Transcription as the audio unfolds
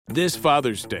This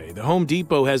Father's Day, the Home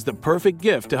Depot has the perfect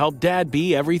gift to help Dad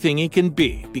be everything he can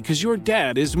be, because your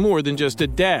dad is more than just a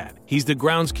dad. He's the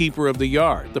groundskeeper of the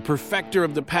yard, the perfecter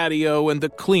of the patio, and the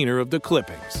cleaner of the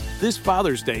clippings. This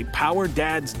Father's Day, power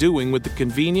Dad's doing with the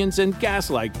convenience and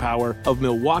gas-like power of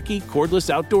Milwaukee cordless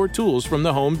outdoor tools from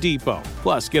the Home Depot.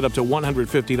 Plus, get up to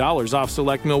 $150 off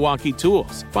select Milwaukee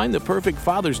tools. Find the perfect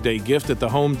Father's Day gift at the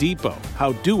Home Depot.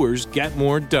 How doers get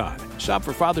more done. Shop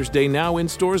for Father's Day now in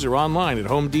stores or online at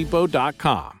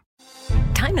homedepot.com.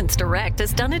 Diamonds Direct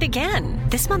has done it again.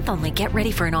 This month only, get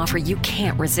ready for an offer you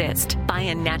can't resist. Buy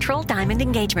a natural diamond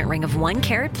engagement ring of 1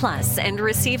 carat plus and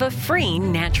receive a free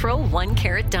natural 1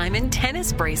 carat diamond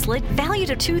tennis bracelet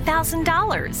valued at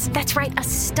 $2,000. That's right, a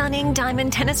stunning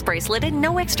diamond tennis bracelet at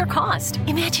no extra cost.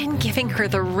 Imagine giving her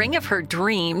the ring of her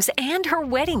dreams and her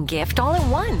wedding gift all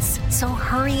at once. So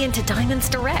hurry into Diamonds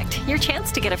Direct. Your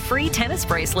chance to get a free tennis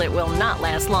bracelet will not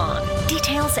last long.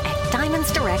 Details at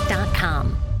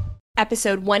diamondsdirect.com.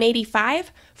 Episode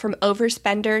 185, From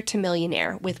Overspender to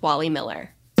Millionaire with Wally Miller.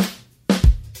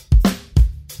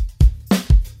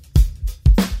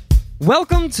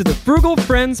 Welcome to the Frugal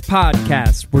Friends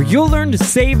Podcast, where you'll learn to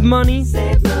save money,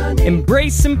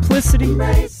 embrace simplicity,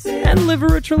 and live a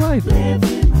richer life.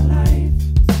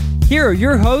 Here are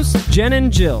your hosts, Jen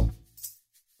and Jill.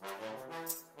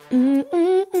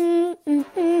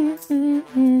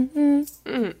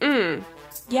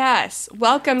 Yes,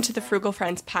 welcome to the Frugal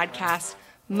Friends Podcast.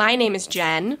 My name is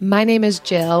Jen. My name is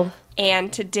Jill.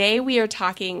 And today we are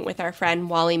talking with our friend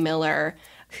Wally Miller,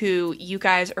 who you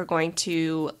guys are going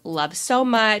to love so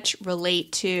much,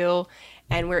 relate to,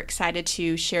 and we're excited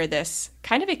to share this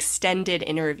kind of extended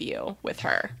interview with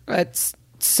her. It's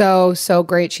so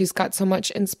great. She's got so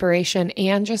much inspiration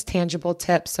and just tangible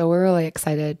tips, so we're really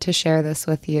excited to share this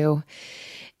with you.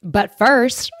 But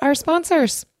first, our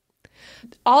sponsors.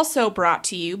 Also brought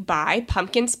to you by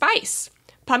Pumpkin Spice.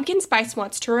 Pumpkin Spice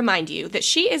wants to remind you that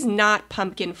she is not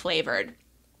pumpkin flavored,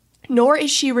 nor is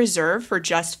she reserved for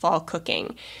just fall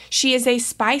cooking. She is a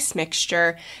spice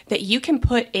mixture that you can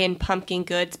put in pumpkin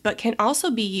goods, but can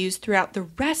also be used throughout the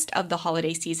rest of the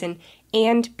holiday season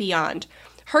and beyond.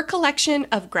 Her collection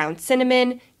of ground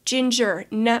cinnamon, ginger,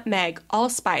 nutmeg,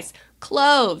 allspice,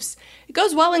 cloves. It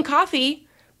goes well in coffee,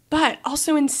 but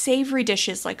also in savory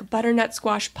dishes like butternut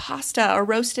squash pasta or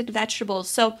roasted vegetables.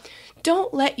 So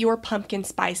don't let your pumpkin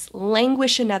spice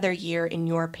languish another year in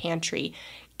your pantry.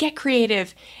 Get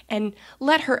creative and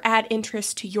let her add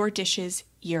interest to your dishes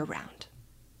year-round.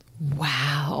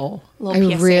 Wow.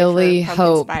 I really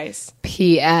hope spice.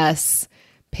 PS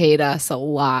paid us a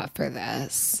lot for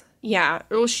this. Yeah,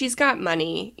 well, she's got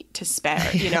money to spare.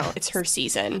 You know, it's her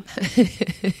season.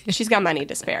 She's got money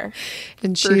to spare.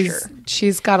 And she's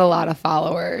she's got a lot of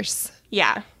followers.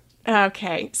 Yeah.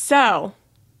 Okay, so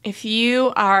if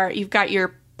you've got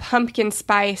your pumpkin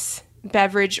spice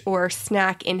beverage or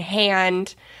snack in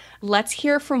hand, let's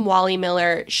hear from Wally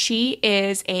Miller. She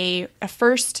is a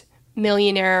first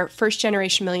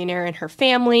generation millionaire in her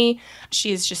family.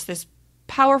 She is just this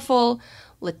powerful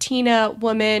Latina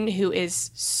woman who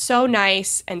is so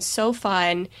nice and so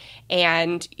fun,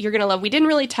 and you're going to love. We didn't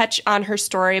really touch on her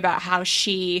story about how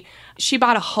she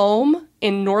bought a home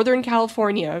in Northern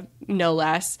California, no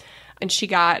less, and she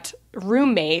got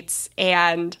roommates,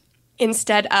 and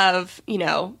instead of,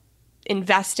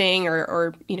 investing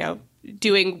or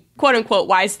doing quote unquote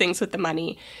wise things with the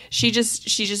money, she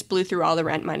just blew through all the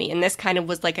rent money. And this kind of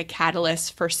was like a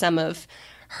catalyst for some of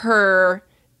her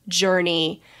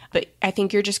journey. But I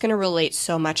think you're just going to relate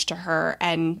so much to her,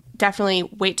 and definitely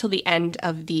wait till the end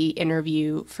of the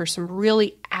interview for some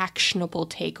really actionable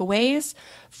takeaways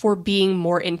for being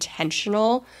more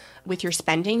intentional with your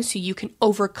spending so you can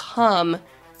overcome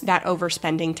that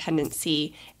overspending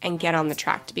tendency and get on the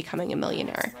track to becoming a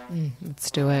millionaire. Let's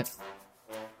do it.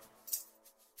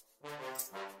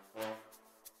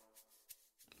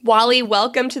 Wally,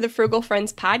 welcome to the Frugal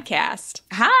Friends Podcast.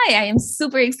 Hi, I am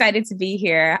super excited to be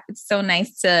here. It's so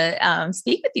nice to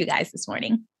speak with you guys this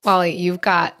morning. Wally, you've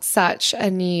got such a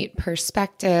neat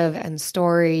perspective and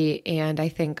story, and I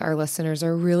think our listeners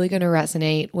are really going to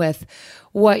resonate with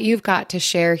what you've got to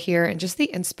share here and just the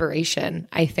inspiration,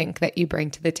 I think, that you bring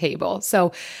to the table.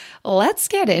 So let's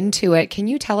get into it. Can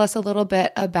you tell us a little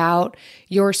bit about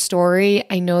your story?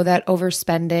 I know that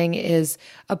overspending is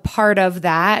a part of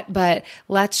that, but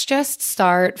let's just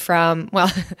start from,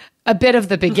 a bit of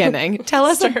the beginning. Tell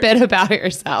us a bit about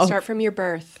yourself. Start from your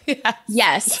birth.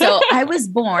 Yes. So I was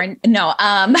born,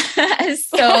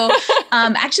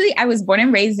 actually I was born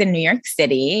and raised in New York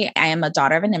City. I am a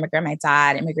daughter of an immigrant. My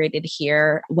dad immigrated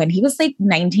here when he was like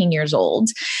 19 years old.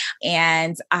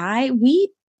 And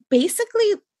we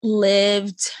basically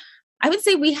lived I would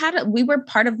say we were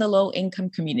part of the low income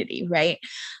community, right?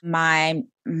 My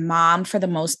mom, for the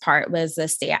most part, was a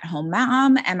stay-at-home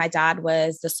mom, and my dad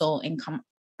was the sole income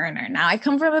earner. Now, I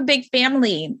come from a big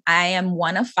family. I am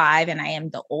one of 5 and I am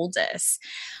the oldest.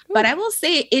 But I will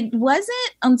say it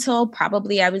wasn't until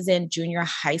probably I was in junior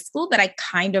high school that I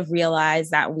kind of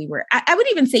realized that I would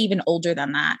even say even older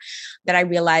than that I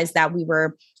realized that we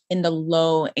were in the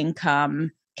low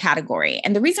income category.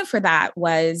 And the reason for that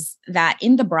was that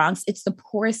in the Bronx, it's the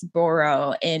poorest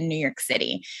borough in New York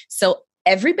City. So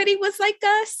everybody was like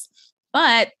us.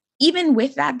 But even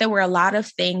with that, there were a lot of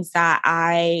things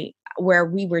where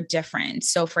we were different.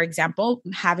 So for example,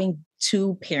 having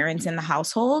 2 parents in the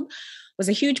household was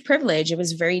a huge privilege. It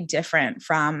was very different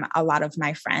from a lot of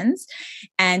my friends.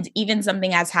 And even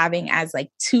something as having like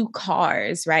 2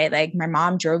 cars, right? Like my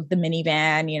mom drove the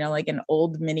minivan, like an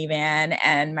old minivan,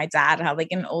 and my dad had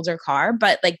like an older car.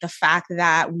 But like the fact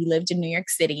that we lived in New York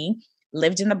City,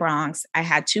 lived in the Bronx, I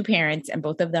had 2 parents and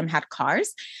both of them had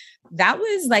cars. That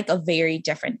was like a very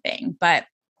different thing. But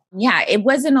yeah, it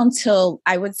wasn't until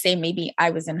I would say maybe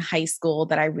I was in high school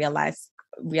that I realized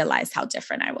how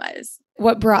different I was.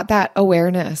 What brought that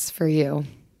awareness for you?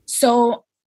 So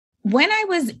when I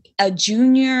was a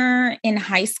junior in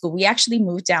high school, we actually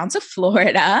moved down to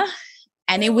Florida.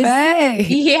 And it was,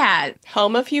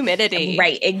 home of humidity.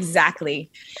 Right,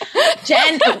 exactly.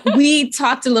 Jen, we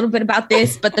talked a little bit about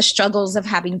this, but the struggles of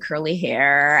having curly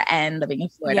hair and living in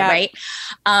Florida, right?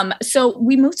 So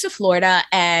we moved to Florida,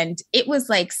 and it was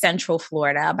like central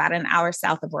Florida, about an hour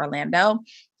south of Orlando.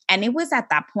 And it was at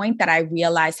that point that I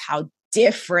realized how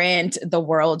different the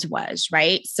world was,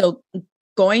 right? So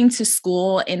going to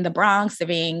school in the Bronx,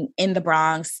 living in the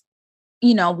Bronx,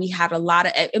 we had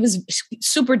it was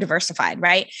super diversified,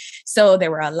 right? So there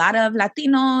were a lot of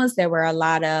Latinos, there were a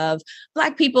lot of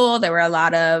Black people, there were a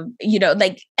lot of,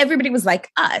 like everybody was like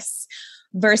us,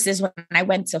 versus when I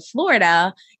went to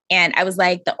Florida and I was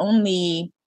like the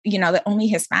only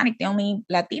Hispanic, the only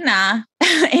Latina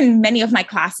in many of my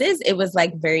classes. It was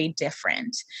like very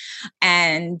different.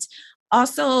 And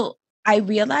also I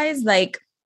realized like,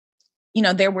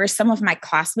 there were some of my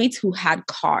classmates who had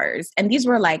cars, and these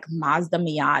were like Mazda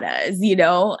Miatas,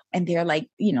 and they're like,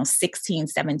 16,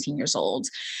 17 years old.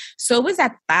 So it was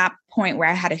at that point where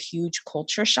I had a huge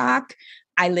culture shock.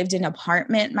 I lived in an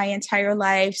apartment my entire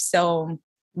life. So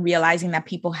realizing that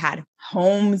people had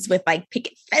homes with like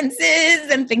picket fences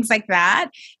and things like that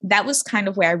was kind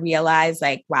of where I realized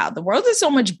like, wow, the world is so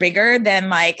much bigger than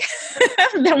like,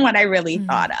 than what I really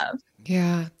thought of.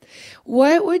 Yeah.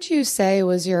 What would you say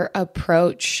was your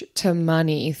approach to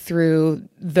money through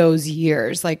those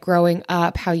years, like growing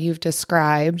up, how you've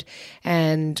described,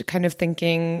 and kind of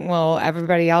thinking, well,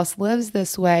 everybody else lives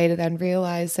this way, to then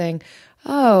realizing,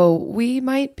 oh, we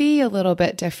might be a little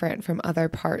bit different from other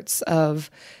parts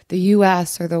of the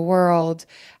US or the world.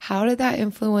 How did that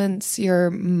influence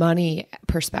your money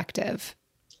perspective?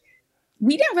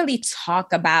 We didn't really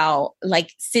talk about like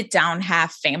sit down,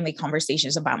 have family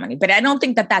conversations about money, but I don't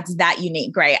think that that's that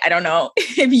unique, right? I don't know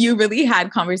if you really had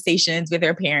conversations with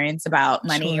your parents about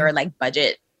money or like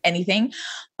budget, anything,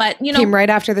 but came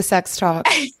right after the sex talk.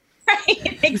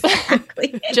 Right,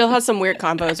 exactly. Jill has some weird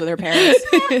combos with her parents.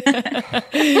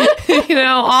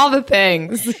 All the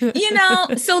things.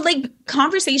 So like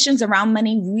conversations around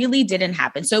money really didn't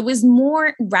happen. So it was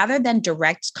more, rather than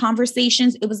direct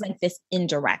conversations, it was like this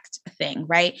indirect thing,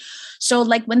 right? So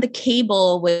like when the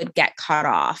cable would get cut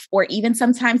off, or even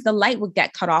sometimes the light would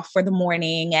get cut off for the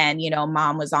morning and,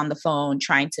 mom was on the phone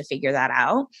trying to figure that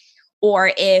out.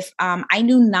 Or if I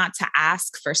knew not to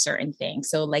ask for certain things.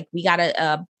 So like we got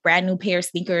a brand new pair of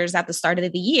sneakers at the start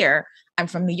of the year. I'm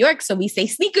from New York, so we say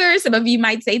sneakers. Some of you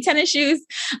might say tennis shoes.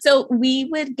 So we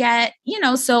would get,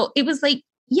 so it was like,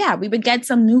 yeah, we would get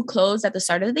some new clothes at the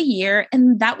start of the year.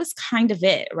 And that was kind of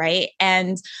it, right?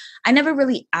 And I never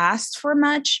really asked for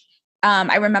much.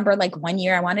 I remember like one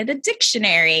year I wanted a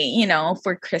dictionary,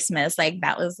 for Christmas. Like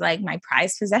that was like my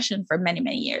prized possession for many,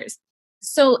 many years.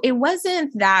 So it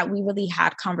wasn't that we really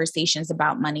had conversations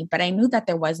about money, but I knew that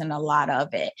there wasn't a lot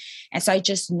of it. And so I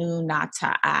just knew not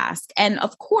to ask. And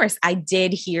of course, I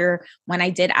did hear when I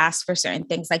did ask for certain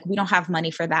things, like we don't have money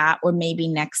for that, or maybe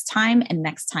next time, and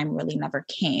next time really never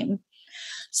came.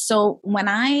 So when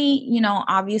I,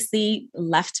 obviously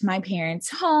left my parents'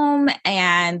 home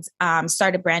and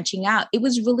started branching out, it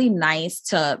was really nice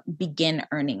to begin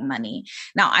earning money.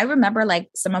 Now, I remember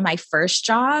like some of my first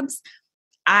jobs,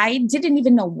 I didn't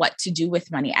even know what to do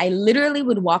with money. I literally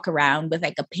would walk around with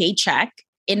like a paycheck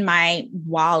in my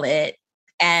wallet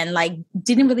and like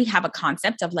didn't really have a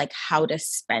concept of like how to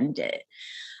spend it.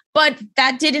 But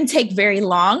that didn't take very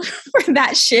long for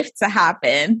that shift to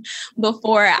happen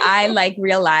before I like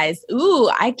realized, ooh,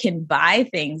 I can buy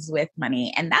things with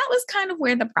money. And that was kind of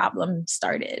where the problem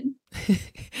started.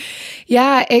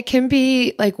 Yeah, it can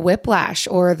be like whiplash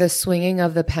or the swinging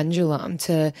of the pendulum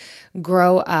to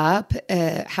grow up,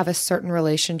 have a certain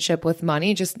relationship with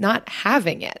money, just not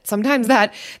having it. Sometimes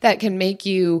that can make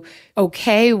you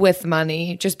okay with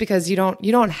money just because you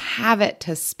don't have it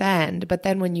to spend. But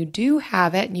then when you do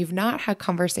have it and you've not had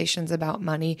conversations about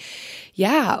money,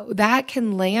 yeah, that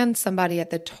can land somebody at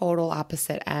the total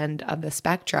opposite end of the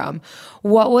spectrum.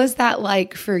 What was that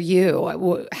like for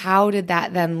you? How did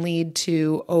that then lead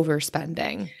to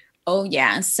overspending? Oh,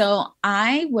 yeah. So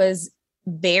I was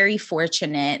very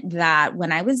fortunate that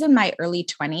when I was in my early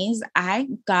 20s, I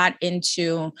got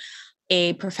into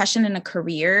a profession and a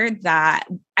career that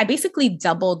I basically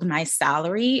doubled my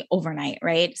salary overnight,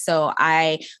 right? So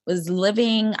I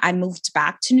moved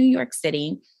back to New York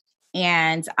City,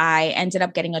 and I ended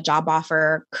up getting a job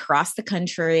offer across the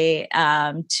country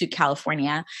to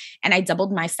California, and I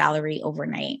doubled my salary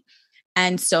overnight.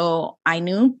 And so I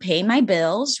knew pay my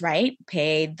bills, right?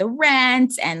 Pay the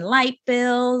rent and light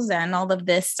bills and all of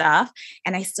this stuff.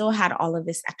 And I still had all of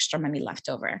this extra money left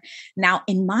over. Now,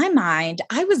 in my mind,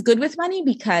 I was good with money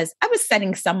because I was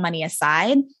setting some money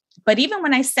aside. But even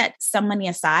when I set some money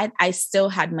aside, I still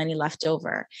had money left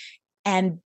over.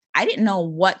 And I didn't know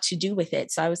what to do with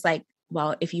it. So I was like,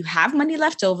 well, if you have money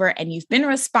left over and you've been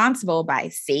responsible by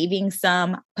saving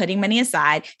some, putting money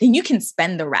aside, then you can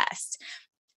spend the rest.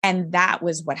 And that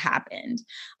was what happened.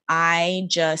 I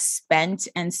just spent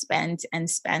and spent and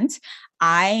spent.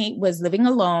 I was living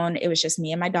alone. It was just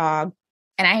me and my dog.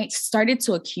 And I started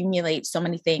to accumulate so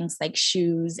many things like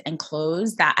shoes and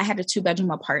clothes that I had a 2-bedroom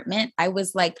apartment. I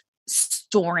was like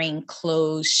storing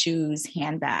clothes, shoes,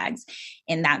 handbags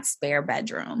in that spare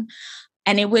bedroom.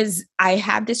 And I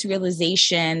had this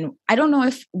realization, I don't know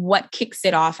if what kicks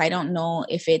it off. I don't know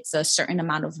if it's a certain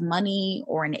amount of money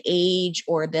or an age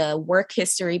or the work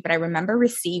history, but I remember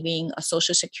receiving a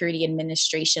Social Security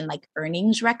Administration like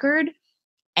earnings record.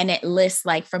 And it lists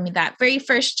like from that very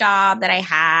first job that I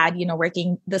had,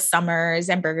 working the summers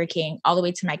and Burger King all the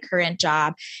way to my current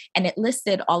job. And it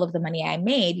listed all of the money I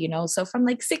made, so from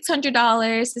like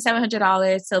 $600 to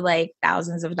 $700 to like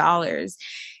thousands of dollars.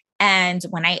 And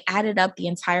when I added up the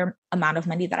entire amount of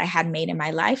money that I had made in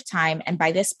my lifetime, and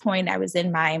by this point I was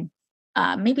in my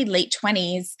maybe late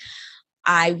 20s,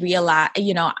 I realized,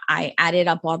 I added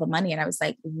up all the money and I was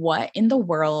like, what in the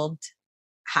world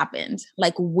happened?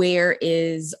 Like, where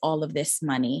is all of this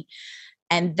money?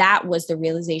 And that was the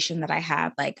realization that I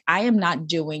had, like, I am not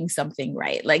doing something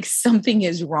right. Like something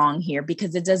is wrong here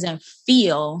because it doesn't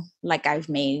feel like I've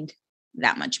made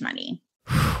that much money.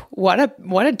 What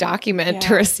a document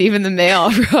to receive in the mail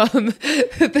from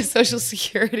the Social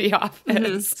Security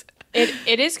office.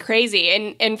 It is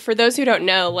crazy. And for those who don't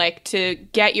know, like to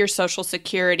get your Social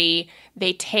Security,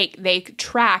 they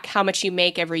track how much you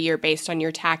make every year based on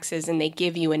your taxes, and they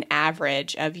give you an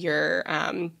average of your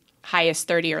highest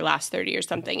 30 or last 30 or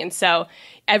something. And so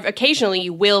occasionally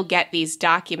you will get these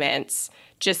documents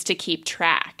just to keep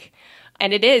track.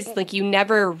 And it is like you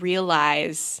never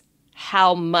realize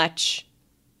how much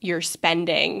you're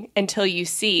spending until you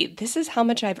see this is how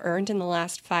much I've earned in the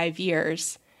last 5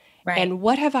 years. Right. And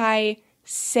what have I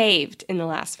saved in the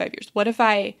last 5 years? What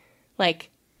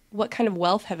what kind of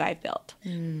wealth have I built?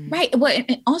 Right. Well,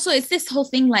 and also it's this whole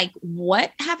thing, like,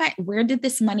 where did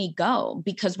this money go?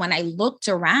 Because when I looked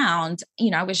around,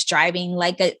 I was driving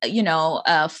like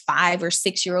a 5 or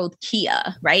 6 year old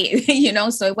Kia, right?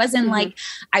 So it wasn't like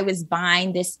I was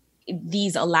buying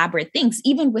these elaborate things.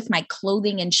 Even with my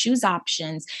clothing and shoes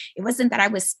options, it wasn't that I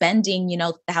was spending,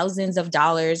 thousands of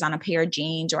dollars on a pair of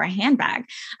jeans or a handbag.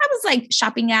 I was like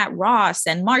shopping at Ross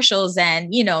and Marshalls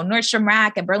and, Nordstrom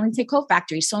Rack and Burlington Coat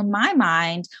Factory. So in my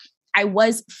mind, I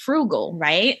was frugal,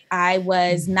 right? I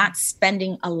wasn't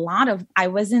spending a lot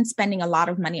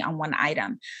of money on one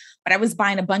item, but I was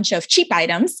buying a bunch of cheap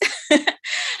items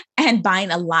and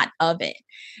buying a lot of it.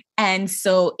 And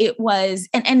so it was,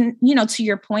 and to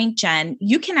your point, Jen,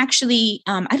 you can actually,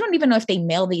 I don't even know if they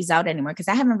mail these out anymore because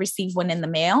I haven't received one in the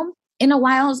mail in a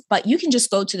while, but you can just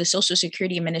go to the Social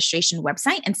Security Administration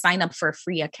website and sign up for a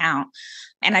free account.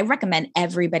 And I recommend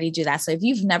everybody do that. So if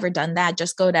you've never done that,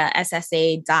 just go to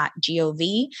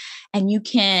ssa.gov and you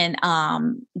can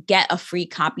get a free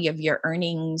copy of your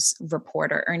earnings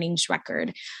report or earnings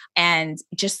record and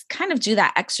just kind of do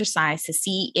that exercise to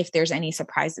see if there's any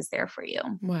surprises there for you.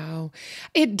 Wow.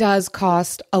 It does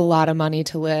cost a lot of money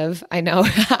to live. I know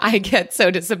I get so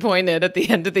disappointed at the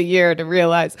end of the year to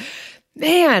realize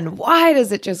man, why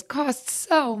does it just cost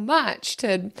so much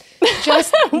to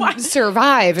just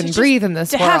survive and breathe in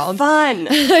this world? Have fun.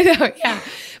 I know, yeah.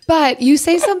 But you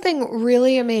say something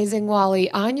really amazing,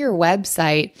 Wally, on your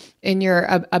website in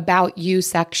your About You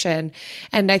section.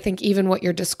 And I think even what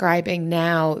you're describing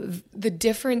now, the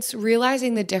difference,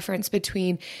 realizing the difference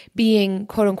between being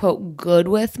quote unquote good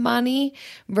with money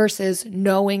versus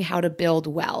knowing how to build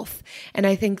wealth. And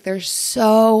I think there's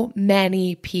so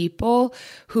many people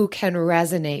who can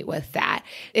resonate with that.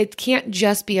 It can't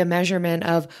just be a measurement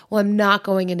of, well, I'm not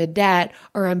going into debt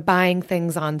or I'm buying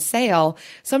things on sale.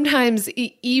 Sometimes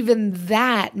even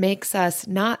that makes us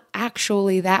not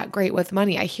actually that great with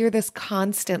money. I hear this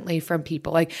constantly from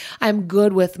people, like, I'm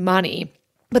good with money,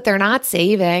 but they're not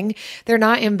saving, they're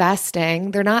not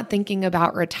investing, they're not thinking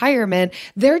about retirement,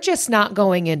 they're just not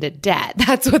going into debt.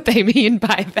 That's what they mean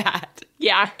by that.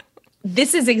 Yeah.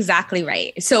 This is exactly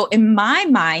right. So in my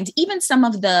mind, even some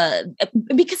of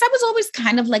because I was always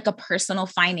kind of like a personal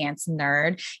finance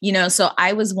nerd, so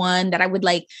I was one that I would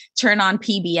like turn on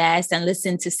PBS and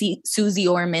listen to Susie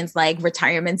Orman's like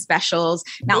retirement specials.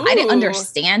 Now, I didn't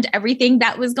understand everything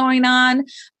that was going on,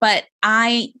 but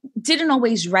I didn't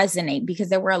always resonate because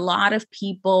there were a lot of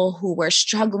people who were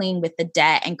struggling with the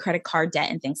debt and credit card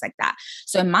debt and things like that.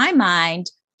 So in my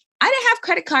mind, I didn't have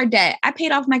credit card debt. I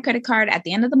paid off my credit card at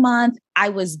the end of the month. I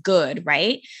was good,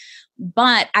 right?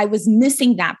 But I was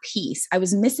missing that piece. I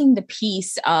was missing the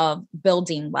piece of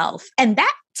building wealth. And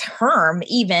that term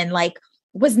even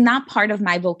was not part of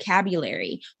my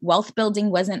vocabulary. Wealth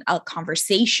building wasn't a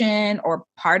conversation or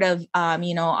part of,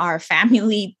 our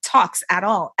family talks at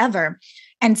all, ever.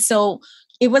 And so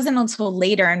it wasn't until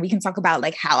later, and we can talk about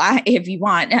if you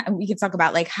want, we can talk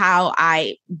about how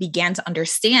I began to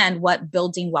understand what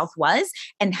building wealth was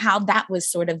and how that was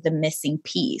sort of the missing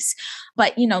piece.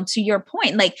 But, to your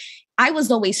point, I was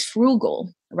always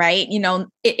frugal, right?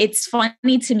 It's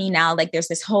funny to me now, there's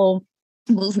this whole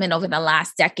movement over the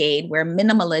last decade where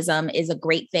minimalism is a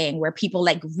great thing, where people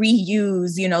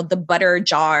reuse, the butter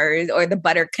jars or the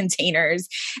butter containers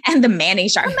and the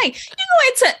mayonnaise jar. I'm like, you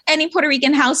go into any Puerto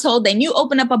Rican household and you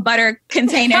open up a butter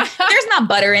container, there's not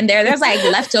butter in there. There's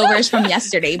leftovers from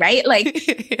yesterday, right?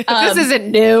 This isn't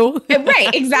new.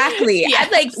 Right, exactly.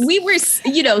 Yes. We were,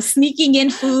 sneaking in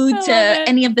food to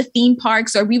any of the theme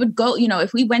parks, or we would go,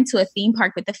 if we went to a theme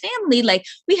park with the family,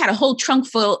 we had a whole trunk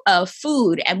full of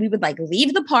food and we would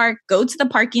leave the park, go to the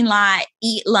parking lot,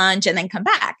 eat lunch, and then come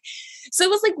back. So it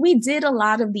was we did a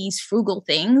lot of these frugal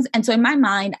things. And so in my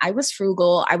mind, I was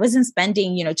frugal. I wasn't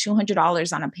spending,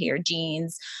 $200 on a pair of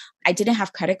jeans. I didn't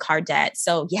have credit card debt.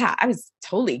 So yeah, I was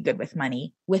totally good with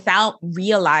money without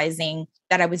realizing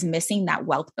that I was missing that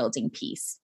wealth building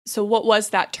piece. So what was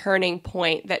that turning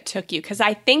point that took you? Because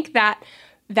I think that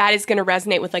is going to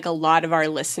resonate with a lot of our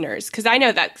listeners. Because I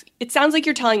know that it sounds like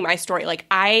you're telling my story.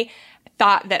 I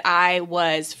thought that I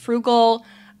was frugal.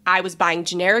 I was buying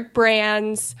generic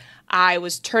brands. I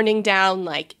was turning down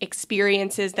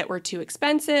experiences that were too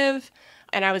expensive.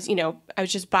 And I was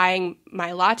just buying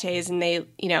my lattes and they,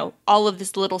 all of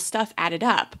this little stuff added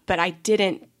up. But I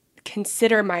didn't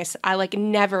consider I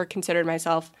never considered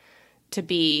myself to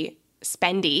be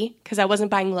spendy because I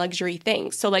wasn't buying luxury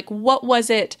things. So what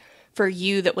was it for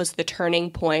you that was the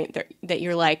turning point that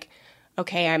you're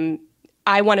okay,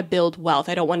 I want to build wealth.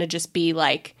 I don't want to just be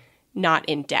not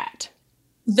in debt.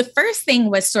 The first thing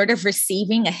was sort of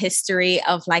receiving a history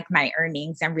of my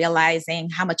earnings and realizing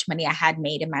how much money I had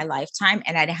made in my lifetime.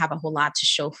 And I didn't have a whole lot to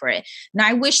show for it. Now,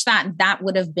 I wish that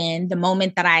would have been the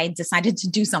moment that I decided to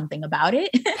do something about it.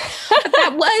 But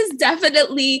that was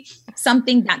definitely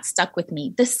something that stuck with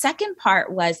me. The second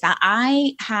part was that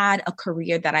I had a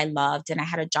career that I loved and I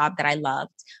had a job that I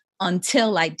loved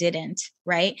until I didn't,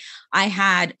 right? I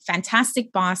had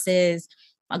fantastic bosses,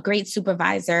 a great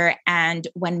supervisor. And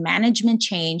when management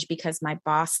changed because my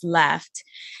boss left,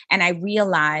 and I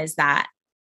realized that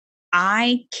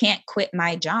I can't quit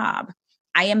my job.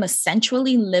 I am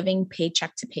essentially living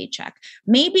paycheck to paycheck.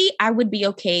 Maybe I would be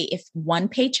okay if one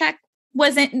paycheck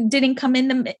didn't come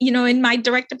in in my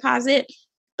direct deposit.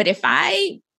 But if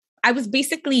I was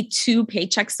basically 2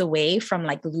 paychecks away from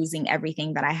losing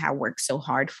everything that I had worked so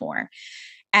hard for.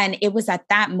 And it was at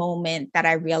that moment that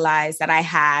I realized that I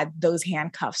had those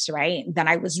handcuffs, right? That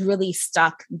I was really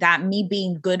stuck, that me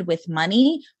being good with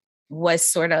money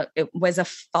was it was a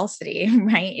falsity,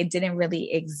 right? It didn't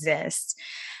really exist.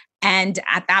 And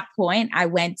at that point, I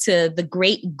went to the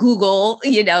great Google,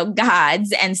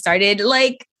 gods and started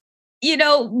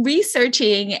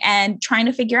researching and trying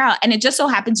to figure out. And it just so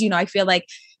happens, I feel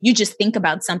you just think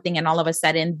about something and all of a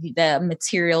sudden the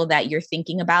material that you're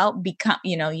thinking about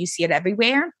you see it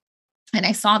everywhere. And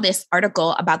I saw this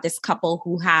article about this couple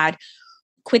who had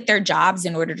quit their jobs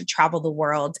in order to travel the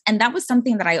world. And that was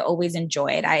something that I always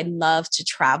enjoyed. I love to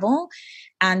travel.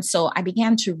 And so I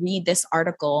began to read this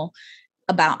article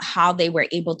about how they were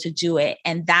able to do it.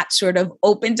 And that sort of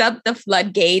opened up the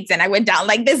floodgates. And I went down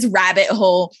like this rabbit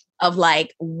hole of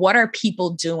like, what are people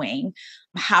doing?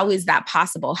 How is that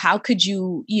possible? How could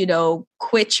you,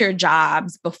 quit your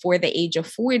jobs before the age of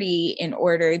 40 in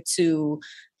order to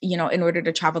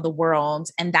travel the world?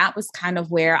 And that was kind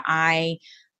of where my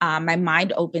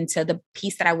mind opened to the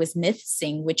piece that I was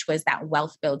missing, which was that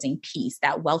wealth building piece,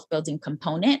 that wealth building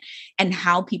component, and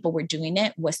how people were doing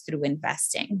it was through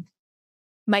investing.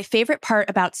 My favorite part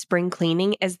about spring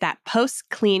cleaning is that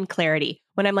post-clean clarity,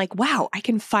 when I'm like, wow, I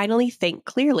can finally think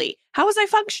clearly. How was I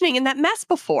functioning in that mess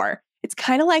before? It's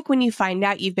kind of like when you find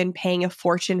out you've been paying a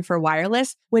fortune for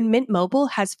wireless when Mint Mobile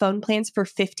has phone plans for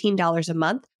 $15 a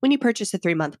month when you purchase a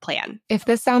 3-month plan. If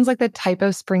this sounds like the type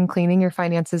of spring cleaning your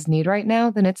finances need right now,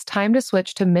 then it's time to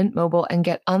switch to Mint Mobile and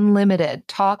get unlimited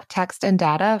talk, text, and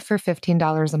data for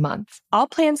 $15 a month. All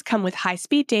plans come with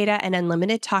high-speed data and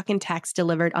unlimited talk and text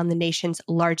delivered on the nation's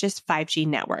largest 5G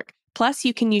network. Plus,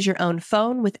 you can use your own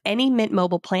phone with any Mint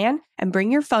Mobile plan and bring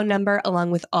your phone number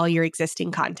along with all your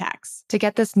existing contacts. To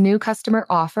get this new customer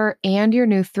offer and your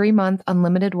new 3-month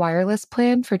unlimited wireless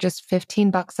plan for just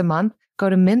 $15 a month, go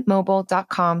to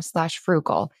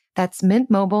mintmobile.com/frugal. That's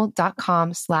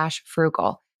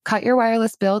mintmobile.com/frugal. Cut your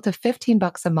wireless bill to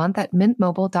 $15 a month at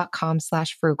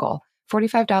mintmobile.com/frugal.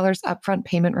 $45 upfront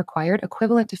payment required,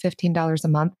 equivalent to $15 a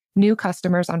month. New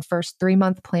customers on first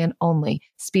 3-month plan only.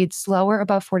 Speed slower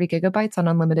above 40 gigabytes on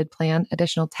unlimited plan.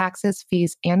 Additional taxes,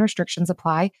 fees, and restrictions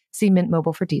apply. See Mint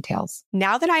Mobile for details.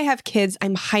 Now that I have kids,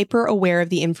 I'm hyper aware of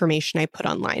the information I put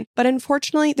online. But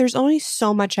unfortunately, there's only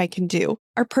so much I can do.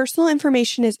 Our personal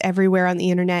information is everywhere on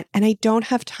the internet, and I don't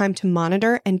have time to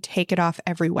monitor and take it off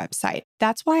every website.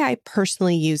 That's why I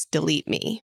personally use Delete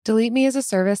Me. Delete Me is a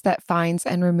service that finds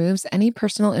and removes any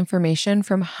personal information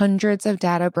from hundreds of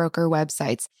data broker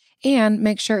websites and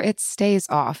makes sure it stays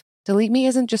off. Delete Me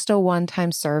isn't just a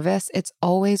one-time service. It's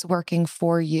always working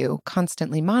for you,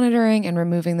 constantly monitoring and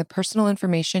removing the personal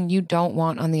information you don't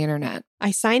want on the internet. I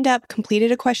signed up,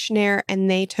 completed a questionnaire, and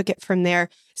they took it from there,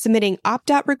 submitting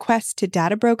opt-out requests to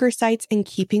data broker sites and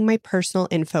keeping my personal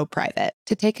info private.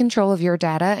 To take control of your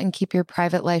data and keep your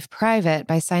private life private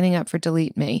by signing up for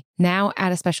Delete Me. Now,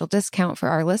 at a special discount for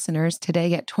our listeners, today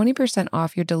get 20%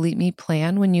 off your Delete Me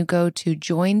plan when you go to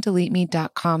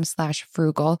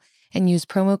joindeleteme.com/frugal and use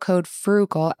promo code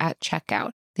FRUGAL at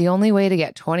checkout. The only way to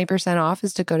get 20% off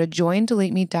is to go to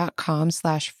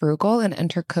joindeleteme.com/frugal and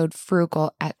enter code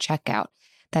FRUGAL at checkout.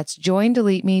 That's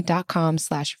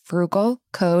joindeleteme.com/frugal,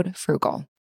 code FRUGAL.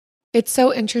 It's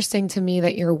so interesting to me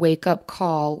that your wake-up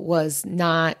call was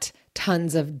not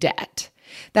tons of debt.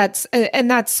 That's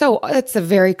a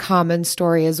very common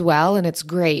story as well. And it's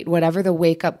great. Whatever the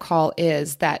wake up call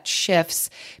is that shifts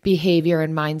behavior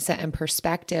and mindset and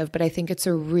perspective. But I think it's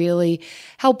a really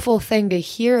helpful thing to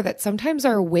hear that sometimes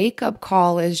our wake up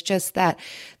call is just that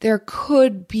there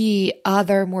could be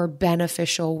other more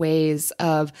beneficial ways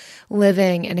of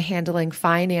living and handling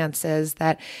finances,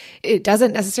 that it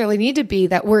doesn't necessarily need to be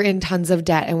that we're in tons of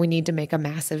debt and we need to make a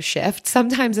massive shift.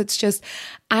 Sometimes it's just,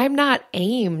 I'm not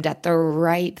aimed at the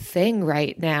right thing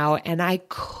right now, and I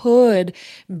could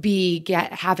be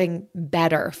having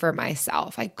better for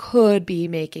myself. I could be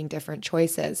making different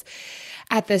choices.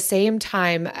 At the same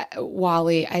time,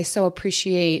 Wally, I so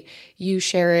appreciate you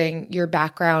sharing your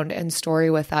background and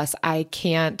story with us. I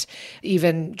can't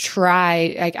even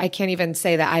I can't even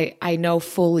say that I know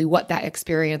fully what that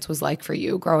experience was like for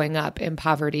you growing up in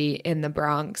poverty in the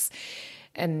Bronx.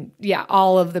 And yeah,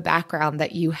 all of the background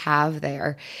that you have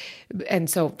there. And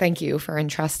so thank you for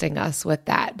entrusting us with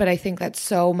that. But I think that's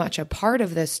so much a part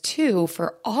of this too,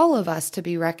 for all of us to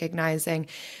be recognizing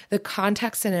the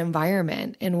context and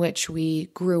environment in which we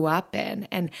grew up in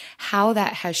and how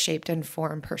that has shaped and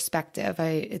formed perspective.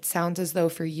 It sounds as though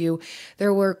for you,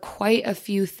 there were quite a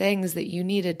few things that you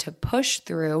needed to push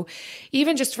through,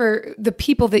 even just for the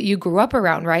people that you grew up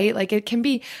around, right? Like it can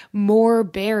be more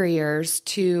barriers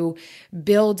to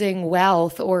building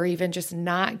wealth or even just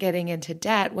not getting into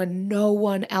debt when no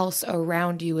one else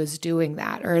around you is doing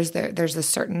that, or there's a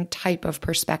certain type of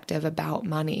perspective about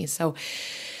money. So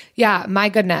yeah, my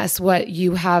goodness, what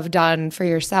you have done for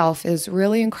yourself is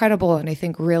really incredible and I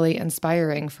think really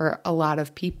inspiring for a lot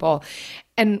of people.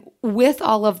 And with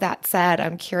all of that said,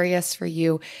 I'm curious for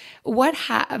you, what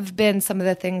have been some of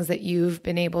the things that you've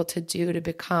been able to do to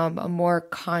become a more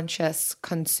conscious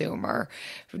consumer?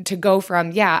 To go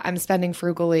from, I'm spending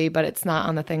frugally, but it's not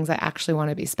on the things I actually want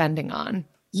to be spending on.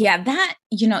 Yeah, that,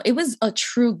 it was a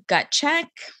true gut check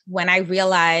when I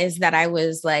realized that I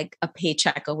was like a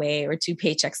paycheck away or 2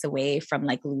 paychecks away from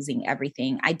like losing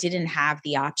everything. I didn't have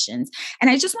the options. And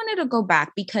I just wanted to go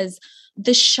back because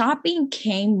the shopping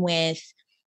came with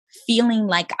feeling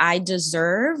like I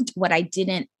deserved what I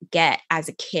didn't get as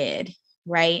a kid.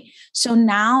 Right. So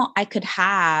now I could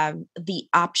have the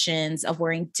options of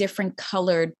wearing different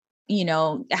colored,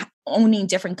 owning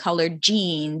different colored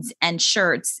jeans and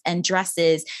shirts and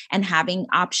dresses and having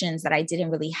options that I didn't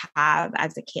really have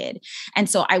as a kid. And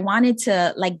so I wanted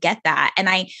to like get that. And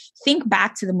I think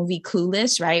back to the movie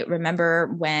Clueless, right?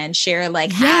 Remember when Cher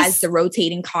has the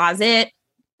rotating closet?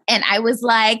 And I was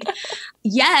like,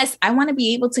 yes, I want to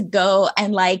be able to go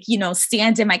and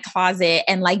stand in my closet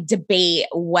and debate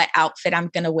what outfit I'm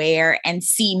going to wear and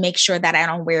make sure that I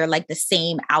don't wear the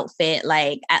same outfit,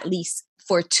 at least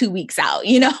for 2 weeks out.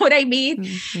 You know what I mean?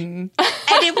 Mm-hmm.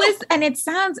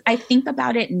 I think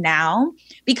about it now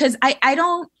because I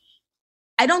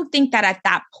don't think that at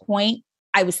that point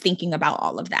I was thinking about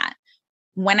all of that.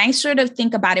 When I sort of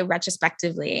think about it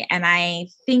retrospectively and I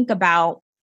think about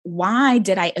why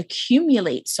did I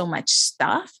accumulate so much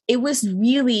stuff? It was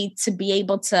really to be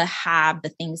able to have the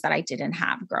things that I didn't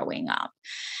have growing up.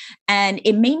 And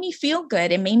it made me feel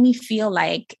good. It made me feel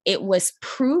like it was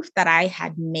proof that I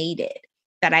had made it,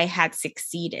 that I had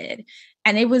succeeded.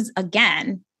 And it was,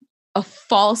 again, a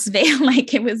false veil.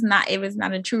 It was not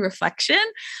a true reflection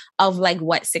of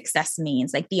what success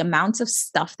means. The amount of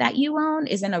stuff that you own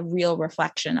isn't a real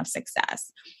reflection of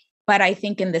success. But I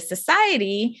think in this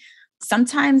society,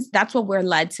 sometimes that's what we're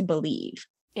led to believe.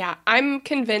 Yeah, I'm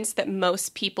convinced that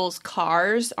most people's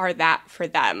cars are that for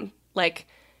them.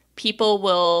 People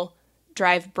will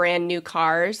drive brand new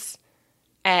cars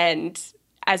and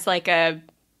as a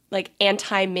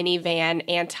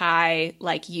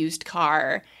anti-minivan, used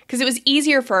car. Because it was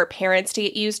easier for our parents to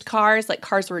get used cars.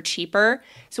 Cars were cheaper.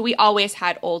 So we always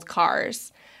had old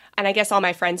cars. And I guess all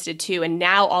my friends did too. And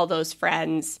now all those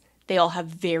friends, they all have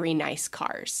very nice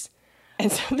cars.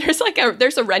 And so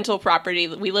there's a rental property.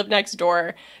 We live next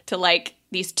door to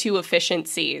these 2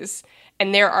 efficiencies.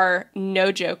 And there are,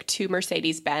 no joke, 2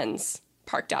 Mercedes-Benz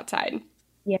parked outside.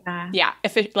 Yeah. Yeah.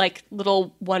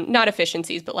 Little one, not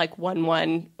efficiencies, but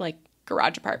 1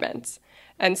 garage apartments.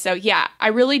 And so, yeah, I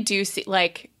really do see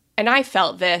and I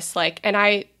felt this and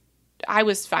I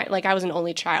was fine. I was an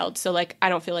only child. So I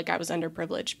don't feel like I was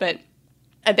underprivileged, but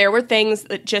there were things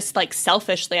that just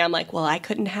selfishly, I'm well, I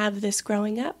couldn't have this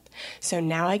growing up. So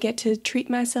now I get to treat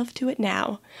myself to it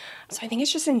now. So I think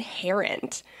it's just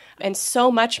inherent and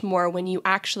so much more when you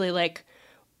actually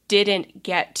didn't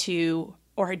get to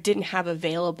or didn't have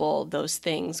available those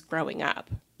things growing up.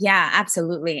 Yeah,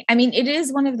 absolutely. I mean, it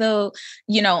is one of the,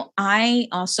 I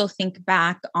also think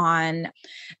back on,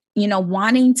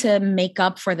 wanting to make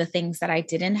up for the things that I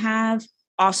didn't have.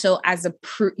 Also as a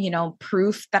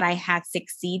proof that I had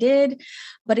succeeded,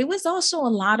 but it was also a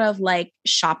lot of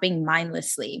shopping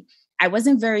mindlessly. I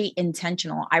wasn't very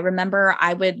intentional. I remember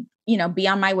I would, be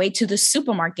on my way to the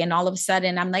supermarket and all of a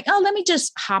sudden I'm oh, let me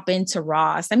just hop into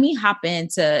Ross. Let me hop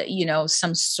into,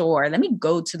 some store. Let me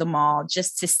go to the mall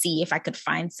just to see if I could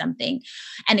find something.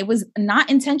 And it was not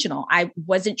intentional. I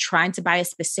wasn't trying to buy a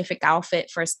specific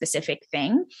outfit for a specific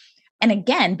thing. And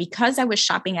again, because I was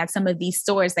shopping at some of these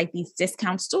stores, these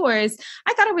discount stores,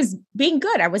 I thought I was being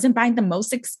good. I wasn't buying the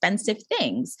most expensive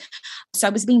things. So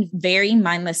I was being very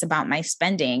mindless about my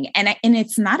spending. And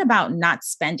it's not about not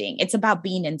spending. It's about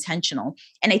being intentional.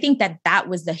 And I think that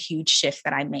was the huge shift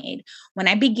that I made when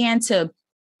I began to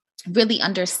really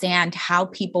understand how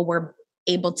people were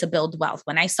able to build wealth.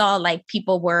 When I saw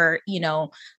people were,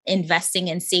 investing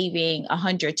and saving $100,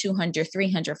 $200,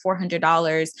 $300,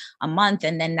 $400 a month.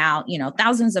 And then now,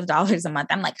 thousands of dollars a month.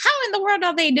 I'm how in the world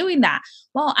are they doing that?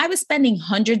 Well, I was spending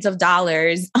hundreds of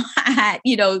dollars at,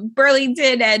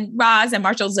 Burlington and Ross and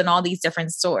Marshalls and all these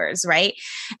different stores. Right.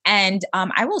 And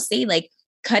I will say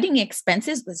cutting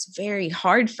expenses was very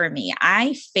hard for me.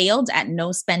 I failed at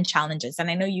no spend challenges. And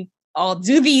I know you all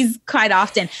do these quite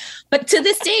often, but to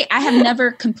this day, I have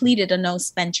never completed a no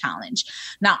spend challenge.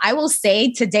 Now, I will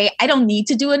say today, I don't need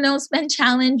to do a no spend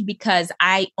challenge because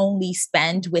I only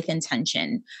spend with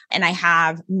intention and I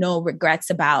have no regrets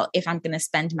about if I'm going to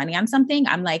spend money on something.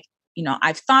 I'm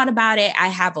I've thought about it. I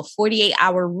have a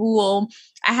 48-hour rule.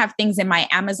 I have things in my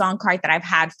Amazon cart that I've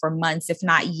had for months, if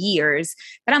not years,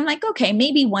 that I'm okay,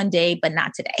 maybe one day, but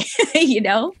not today,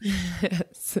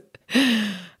 Yes.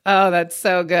 Oh, that's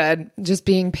so good. Just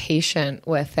being patient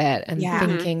with it and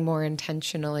thinking more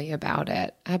intentionally about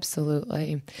it.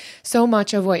 Absolutely. So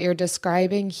much of what you're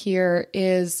describing here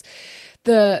is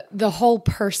the whole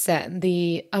person,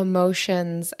 the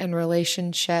emotions and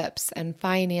relationships and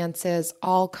finances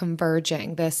all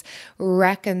converging, this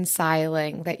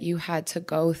reconciling that you had to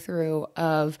go through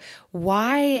of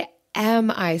why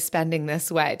am I spending this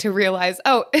way, to realize,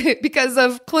 oh, because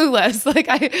of Clueless, like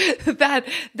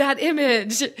that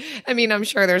image. I mean, I'm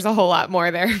sure there's a whole lot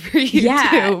more there for you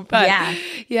too, but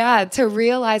yeah, to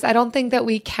realize, I don't think that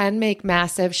we can make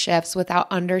massive shifts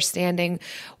without understanding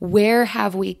where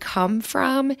have we come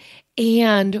from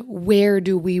and where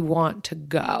do we want to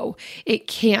go. It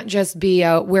can't just be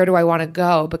a where do I want to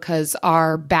go, because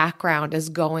our background is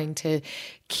going to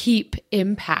keep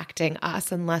impacting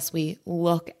us unless we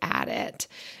look at it.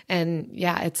 And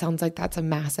yeah, it sounds like that's a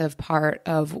massive part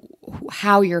of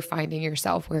how you're finding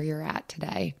yourself where you're at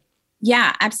today.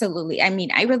 Yeah, absolutely. I mean,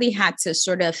 I really had to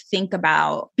sort of think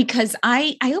about, because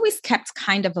I always kept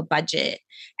kind of a budget.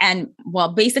 And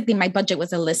well, basically my budget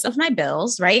was a list of my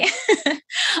bills, right?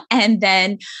 And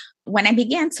then when I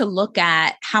began to look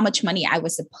at how much money I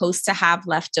was supposed to have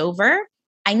left over,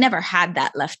 I never had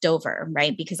that left over,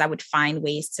 right? Because I would find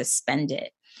ways to spend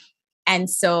it. And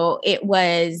so it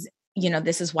was,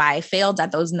 this is why I failed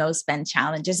at those no spend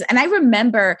challenges. And I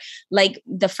remember like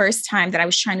the first time that I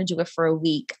was trying to do it for a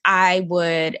week, I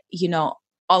would,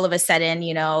 all of a sudden,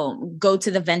 go to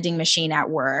the vending machine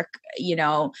at work,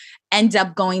 end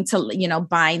up going to,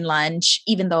 buying lunch,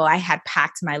 even though I had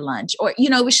packed my lunch, or,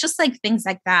 it was just like things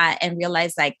like that, and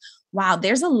realize like, wow,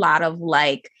 there's a lot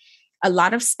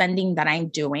of spending that I'm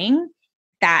doing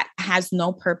that has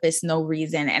no purpose, no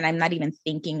reason, and I'm not even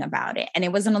thinking about it. And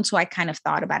it wasn't until I kind of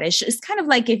thought about it. It's kind of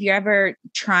like if you're ever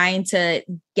trying to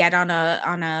get on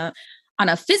a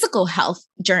physical health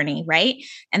journey, right?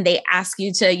 And they ask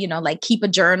you to, keep a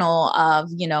journal of,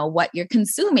 what you're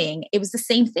consuming. It was the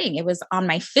same thing. It was on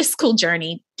my fiscal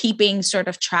journey, keeping sort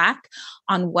of track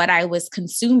on what I was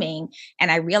consuming. And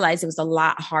I realized it was a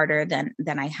lot harder than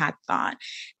I had thought.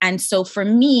 And so for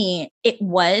me, it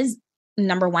was,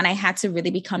 number one, I had to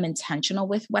really become intentional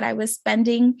with what I was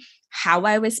spending, how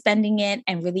I was spending it,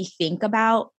 and really think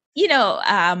about,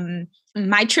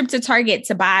 my trip to Target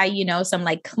to buy, some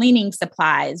like cleaning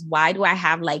supplies. Why do I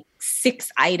have like 6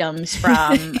 items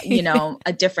from,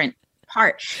 a different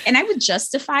part? And I would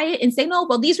justify it and say, no,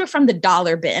 well, these were from the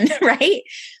dollar bin, right?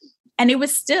 And it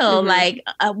was still like,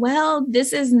 well,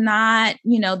 this is not,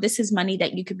 this is money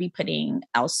that you could be putting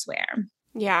elsewhere.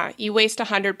 Yeah, you waste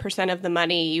 100% of the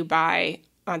money you buy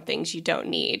on things you don't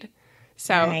need.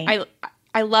 So right.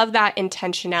 I love that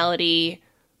intentionality,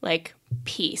 like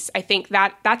piece. I think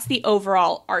that's the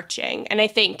overall arching. And I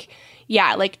think,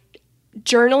 yeah, like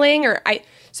journaling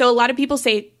so a lot of people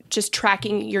say just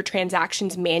tracking your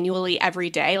transactions manually every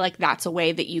day, like that's a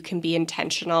way that you can be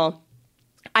intentional.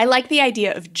 I like the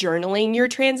idea of journaling your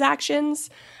transactions.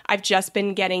 I've just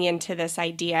been getting into this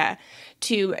idea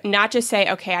to not just say,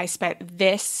 okay, I spent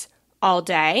this all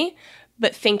day,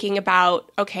 but thinking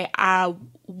about, okay,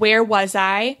 where was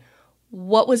I?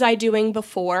 What was I doing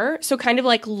before? So kind of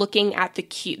like looking at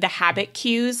the habit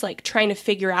cues, like trying to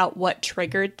figure out what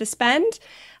triggered the spend.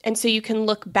 And so you can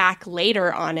look back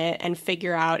later on it and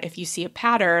figure out, if you see a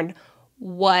pattern,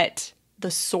 what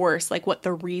the source, like what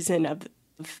the reason of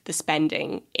the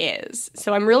spending is.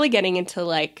 So I'm really getting into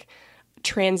like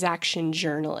transaction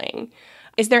journaling.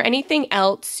 Is there anything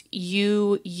else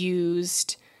you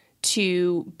used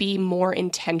to be more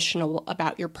intentional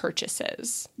about your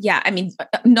purchases? Yeah. I mean,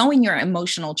 knowing your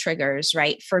emotional triggers,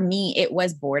 right? For me, it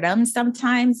was boredom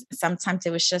sometimes. Sometimes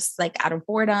it was just like out of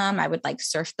boredom. I would like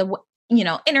surf the,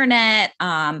 internet.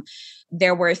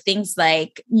 There were things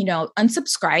like,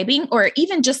 unsubscribing, or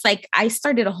even just like I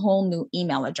started a whole new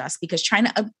email address, because trying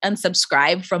to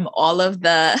unsubscribe from all of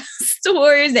the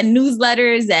stores and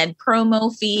newsletters and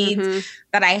promo feeds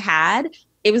that I had,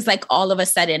 it was like all of a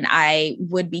sudden I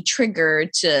would be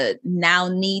triggered to now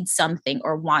need something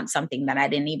or want something that I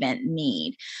didn't even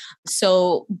need.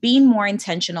 So being more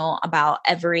intentional about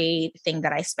everything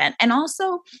that I spent, and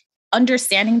also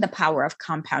understanding the power of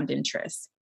compound interest,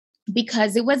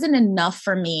 because it wasn't enough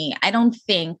for me, I don't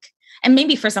think, and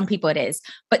maybe for some people it is,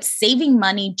 but saving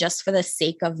money just for the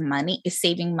sake of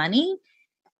saving money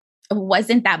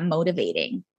wasn't that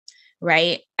motivating.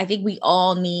 Right? I think we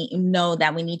all know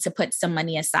that we need to put some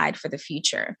money aside for the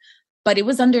future. But it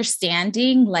was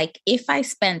understanding, like, if I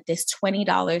spent this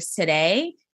 $20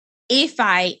 today, if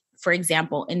I, for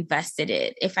example,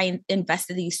 invested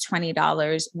these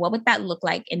 $20, what would that look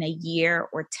like in a year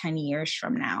or 10 years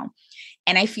from now?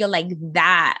 And I feel like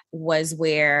that was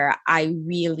where I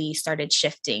really started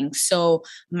shifting. So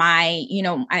I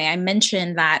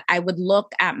mentioned that I would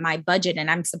look at my budget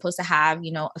and I'm supposed to have,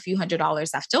 a few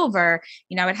 $100s left over.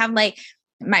 I would have like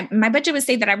my budget would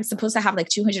say that I was supposed to have like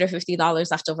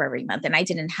 $250 left over every month, and I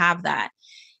didn't have that.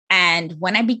 And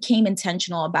when I became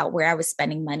intentional about where I was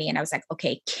spending money, and I was like,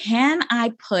 okay, can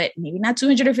I put maybe not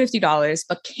 $250,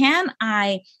 but can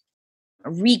I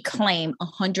reclaim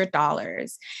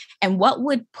 $100? And what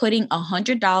would putting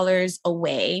 $100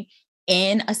 away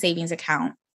in a savings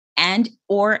account and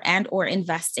or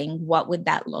investing, what would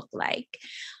that look like?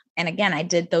 And again, I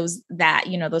did those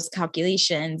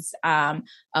calculations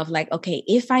of like, okay,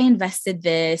 if I invested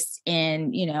this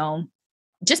in,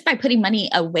 just by putting money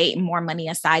away, more money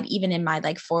aside, even in my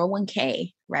like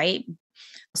 401k, right?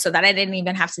 So that I didn't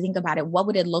even have to think about it. What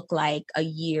would it look like a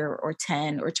year or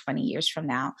 10 or 20 years from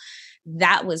now?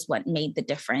 That was what made the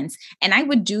difference. And I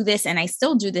would do this, and I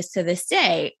still do this to this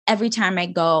day, every time I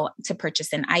go to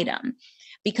purchase an item,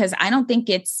 because I don't think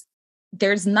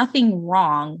there's nothing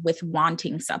wrong with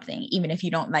wanting something, even if you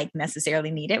don't like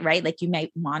necessarily need it, right? Like you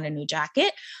might want a new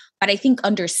jacket, but I think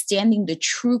understanding the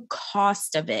true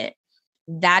cost of it,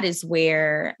 that is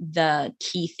where the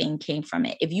key thing came from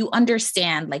it. If you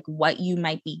understand like what you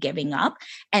might be giving up,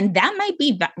 and that might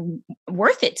be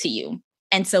worth it to you.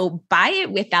 And so buy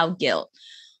it without guilt.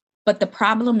 But the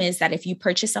problem is that if you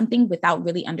purchase something without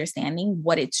really understanding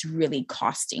what it's really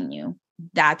costing you,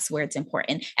 that's where it's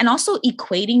important. And also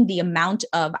equating the amount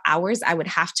of hours I would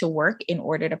have to work in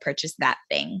order to purchase that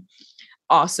thing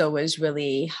also was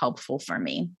really helpful for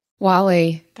me.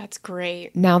 Wally. That's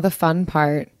great. Now the fun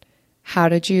part. How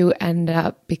did you end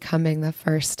up becoming the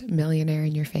first millionaire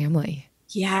in your family?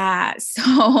 Yeah.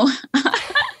 So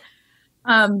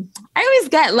I always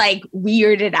get like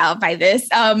weirded out by this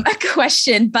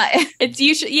question, but it's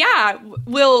usually, yeah,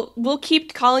 we'll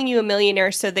keep calling you a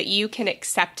millionaire so that you can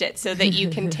accept it, so that you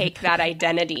can take that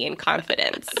identity and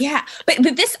confidence. Yeah.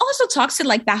 But this also talks to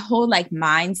like that whole like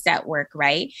mindset work,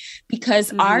 right?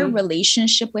 Because our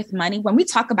relationship with money, when we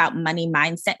talk about money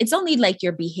mindset, it's only like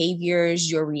your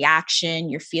behaviors, your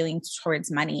reaction, your feelings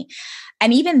towards money.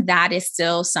 And even that is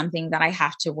still something that I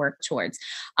have to work towards.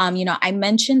 I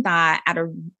mentioned that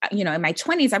in my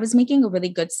 20s, I was making a really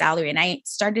good salary, and I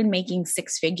started making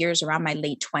six figures around my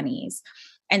late 20s.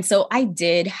 And so I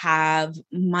did have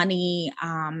money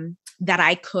that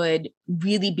I could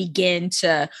really begin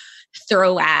to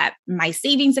throw at my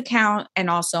savings account and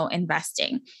also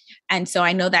investing. And so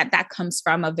I know that that comes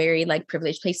from a very like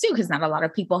privileged place too, because not a lot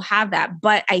of people have that.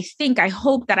 But I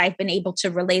hope that I've been able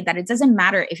to relate that it doesn't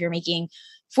matter if you're making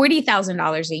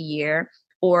 $40,000 a year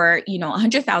or,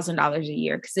 $100,000 a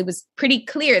year, because it was pretty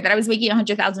clear that I was making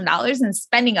 $100,000 and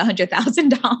spending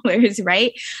 $100,000,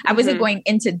 right? I wasn't going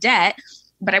into debt,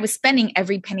 but I was spending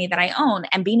every penny that I own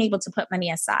and being able to put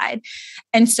money aside.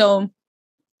 And so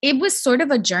it was sort of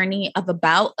a journey of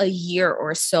about a year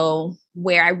or so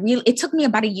where it took me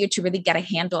about a year to really get a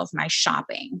handle of my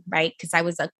shopping, right? Because I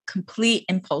was a complete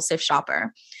impulsive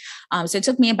shopper. So it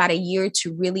took me about a year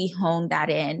to really hone that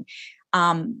in.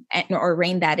 Or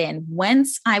rein that in.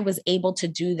 Once I was able to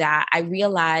do that, I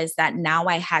realized that now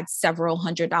I had several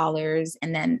 $100s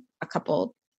and then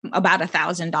about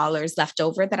 $1,000 left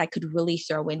over that I could really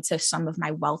throw into some of my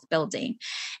wealth building.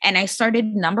 And I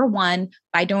started, number one,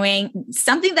 by doing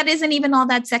something that isn't even all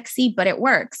that sexy, but it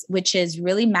works, which is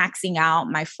really maxing out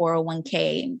my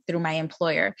 401k through my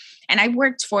employer. And I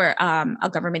worked for a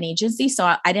government agency,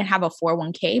 so I didn't have a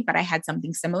 401k, but I had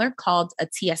something similar called a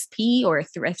TSP, or a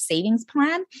thrift savings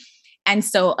plan. And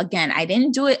so again, I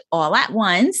didn't do it all at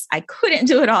once. I couldn't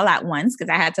do it all at once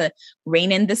because I had to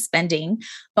rein in the spending.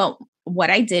 But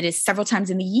what I did is several times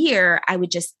in the year, I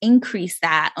would just increase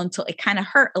that until it kind of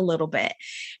hurt a little bit.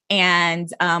 And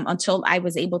until I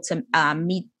was able to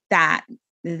meet that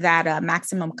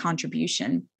maximum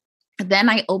contribution. Then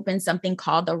I opened something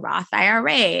called the Roth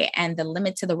IRA, and the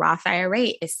limit to the Roth IRA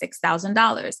is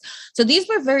 $6,000. So these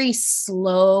were very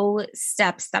slow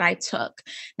steps that I took.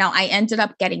 Now I ended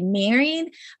up getting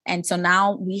married. And so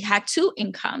now we had two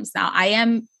incomes. Now I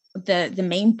am the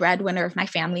main breadwinner of my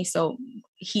family. So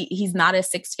he's not a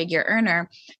six-figure earner,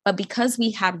 but because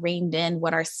we had reined in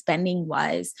what our spending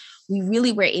was, we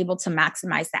really were able to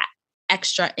maximize that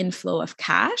extra inflow of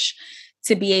cash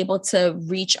to be able to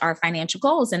reach our financial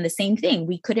goals. And the same thing,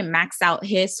 we couldn't max out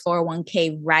his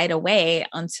 401k right away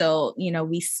until,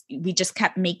 we just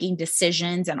kept making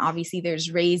decisions. And obviously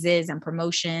there's raises and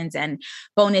promotions and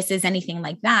bonuses, anything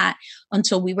like that,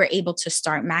 until we were able to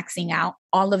start maxing out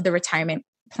all of the retirement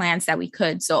plans that we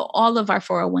could. So all of our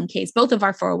 401ks, both of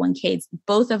our 401ks,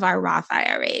 both of our Roth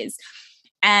IRAs.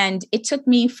 And it took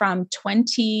me from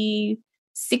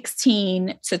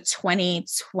 2016 to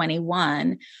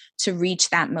 2021 to reach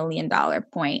that $1 million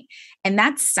point. And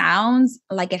that sounds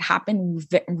like it happened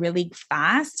really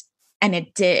fast. And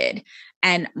it did.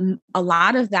 And a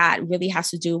lot of that really has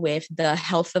to do with the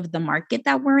health of the market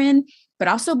that we're in, but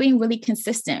also being really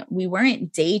consistent. We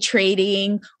weren't day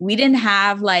trading. We didn't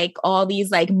have like all these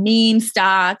like meme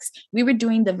stocks. We were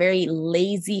doing the very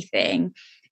lazy thing.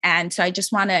 And so I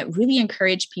just want to really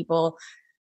encourage people.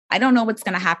 I don't know what's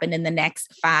going to happen in the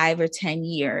next 5 or 10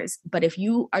 years, but if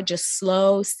you are just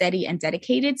slow, steady, and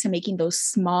dedicated to making those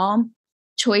small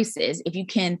choices, if you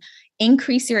can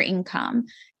increase your income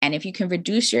and if you can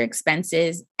reduce your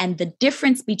expenses, and the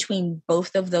difference between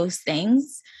both of those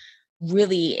things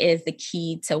really is the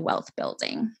key to wealth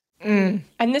building. And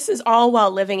this is all while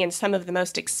living in some of the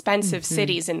most expensive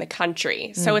cities in the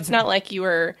country. So it's not like you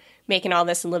were making all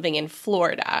this and living in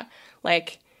Florida.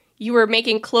 Like, you were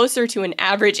making closer to an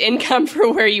average income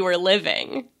for where you were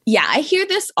living. Yeah, I hear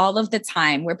this all of the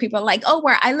time where people are like, oh,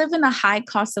 where I live in a high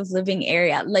cost of living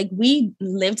area. Like, we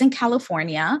lived in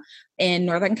California, in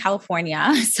Northern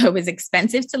California. So it was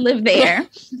expensive to live there.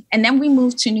 And then we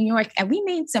moved to New York and we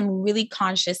made some really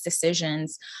conscious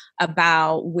decisions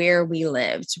about where we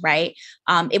lived, right?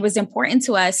 It was important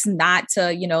to us not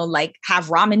to, like have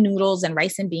ramen noodles and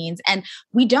rice and beans. And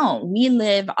we don't. We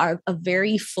live a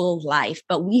very full life,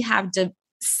 but we have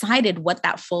decided what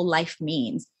that full life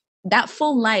means. That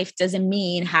full life doesn't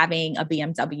mean having a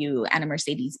BMW and a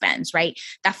Mercedes-Benz, right?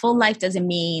 That full life doesn't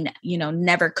mean,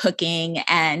 never cooking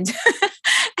and,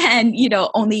 and,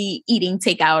 only eating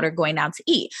takeout or going out to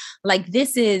eat. Like,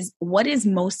 this is what is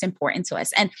most important to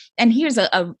us. And here's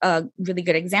a really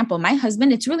good example. My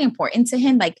husband, it's really important to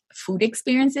him. Like, food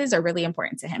experiences are really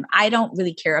important to him. I don't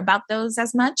really care about those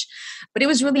as much, but it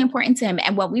was really important to him.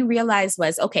 And what we realized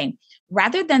was, okay,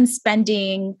 rather than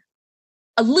spending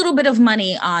a little bit of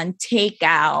money on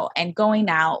takeout and going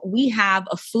out, we have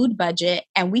a food budget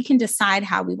and we can decide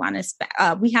how we want to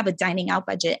spend. We have a dining out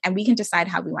budget and we can decide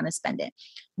how we want to spend it.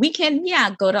 We can,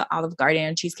 go to Olive Garden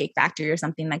or Cheesecake Factory or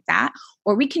something like that.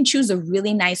 Or we can choose a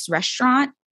really nice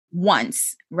restaurant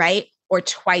once, right? Or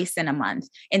twice in a month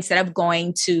instead of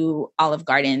going to Olive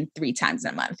Garden 3 times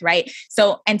a month, right?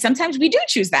 So, and sometimes we do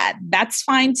choose that. That's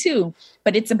fine too.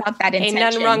 But it's about that intention. Ain't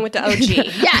nothing wrong with the OG.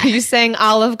 Yeah. Are you saying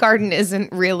Olive Garden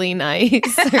isn't really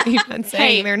nice? Are you not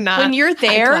saying they're not? When you're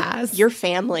there, class? you're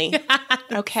family.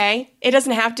 Okay? It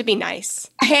doesn't have to be nice.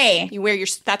 Hey,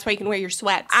 that's why you can wear your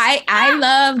sweats. I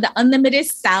love the unlimited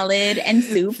salad and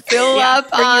soup. Fill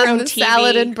up bring your on own the TV.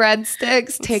 salad and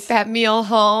breadsticks. Take that meal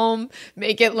home.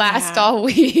 Make it last all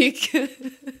week.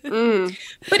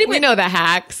 But we know the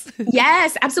hacks.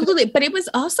 Yes, absolutely. But it was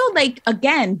also like,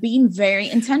 again, being very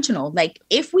intentional. Like,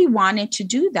 if we wanted to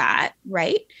do that,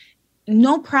 right?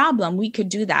 No problem. We could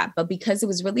do that. But because it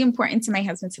was really important to my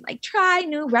husband to like try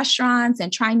new restaurants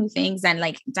and try new things, and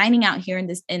like dining out here in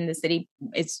the city,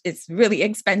 it's really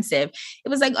expensive. It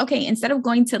was like, okay, instead of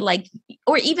going to like,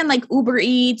 or even like Uber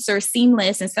Eats or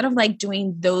Seamless, instead of like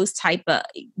doing those type of,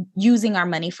 using our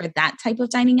money for that type of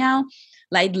dining out,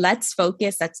 like, let's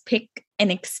focus, let's pick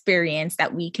an experience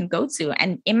that we can go to.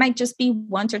 And it might just be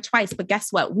once or twice, but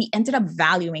guess what? We ended up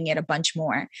valuing it a bunch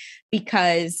more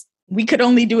because we could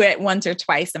only do it once or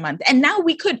twice a month. And now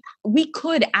we could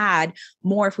add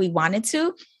more if we wanted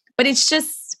to, but it's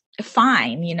just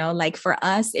fine. Like, for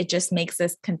us, it just makes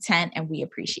us content and we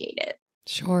appreciate it.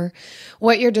 Sure.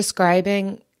 What you're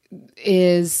describing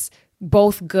is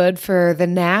both good for the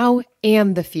now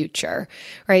and the future,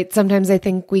 right? Sometimes I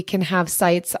think we can have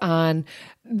sights on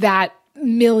that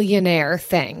millionaire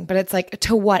thing, but it's like,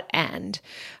 to what end?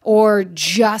 Or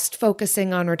just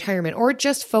focusing on retirement, or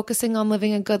just focusing on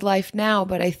living a good life now.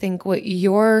 But I think what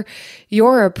your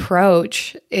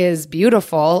approach is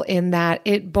beautiful in that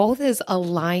it both is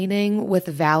aligning with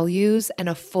values and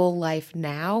a full life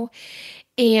now,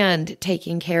 and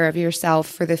taking care of yourself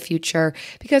for the future,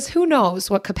 because who knows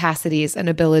what capacities and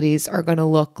abilities are going to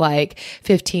look like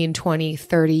 15, 20,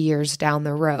 30 years down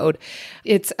the road.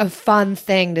 It's a fun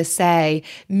thing to say,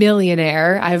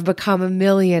 millionaire, I've become a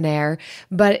millionaire,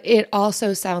 but it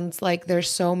also sounds like there's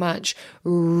so much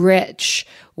rich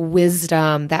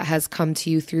wisdom that has come to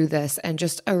you through this, and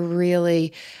just a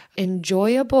really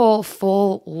enjoyable,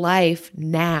 full life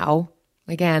now,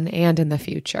 again, and in the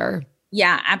future.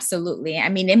 Yeah, absolutely. I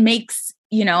mean, it makes,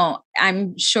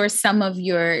 I'm sure some of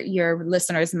your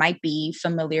listeners might be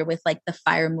familiar with like the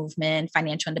FIRE movement,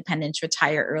 financial independence,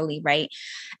 retire early, right?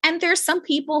 And there's some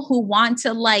people who want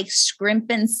to like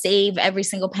scrimp and save every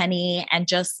single penny and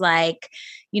just like,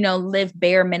 live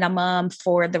bare minimum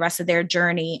for the rest of their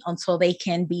journey until they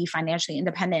can be financially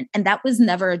independent. And that was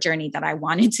never a journey that I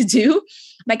wanted to do.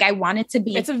 Like, I wanted to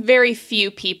be. It's a very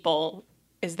few people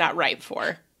is that right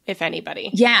for. if anybody.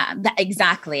 Yeah,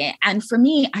 exactly. And for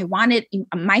me,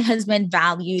 my husband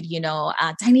valued,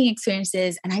 dining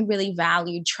experiences, and I really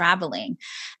valued traveling.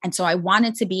 And so I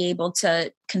wanted to be able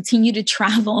to continue to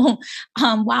travel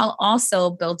while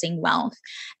also building wealth.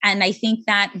 And I think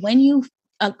that when you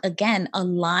again,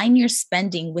 align your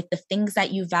spending with the things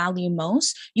that you value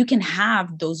most, you can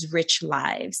have those rich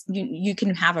lives. You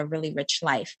can have a really rich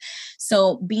life.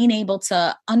 So being able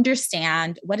to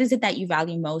understand what is it that you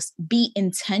value most, be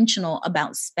intentional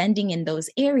about spending in those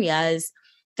areas,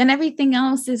 then everything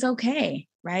else is okay,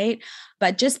 right?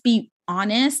 But just be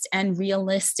honest and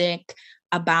realistic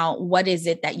about what is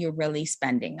it that you're really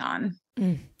spending on.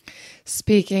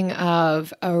 Speaking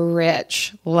of a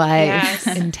rich life,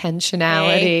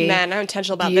 intentionality, Amen. I'm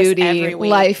intentional about beauty, this every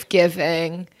week.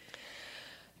 Life-giving.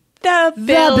 The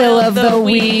bill of the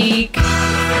week.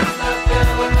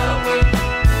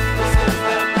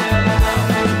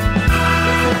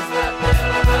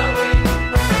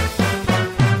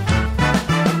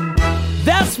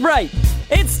 That's right.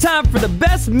 It's time for the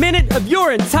best minute of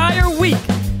your entire week.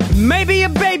 Maybe a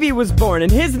baby was born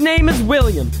and his name is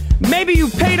William. Maybe you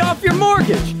paid off your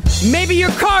mortgage. Maybe your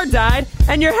car died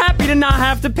and you're happy to not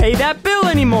have to pay that bill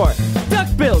anymore. Duck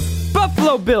Bills,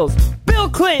 Buffalo Bills, Bill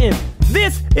Clinton.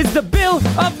 This is the bill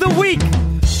of the week.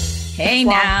 Hey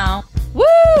now.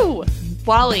 Woo!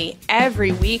 Wally,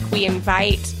 every week we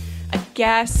invite a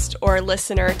guest or a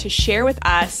listener to share with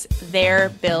us their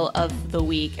bill of the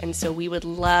week. And so we would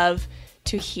love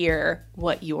to hear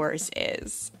what yours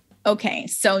is. Okay,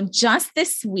 so just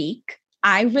this week,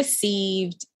 I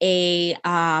received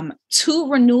 2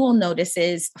 renewal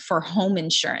notices for home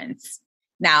insurance.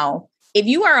 Now, if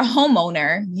you are a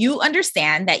homeowner, you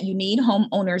understand that you need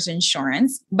homeowners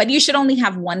insurance, but you should only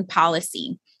have one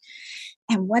policy.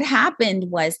 And what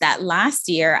happened was that last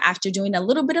year, after doing a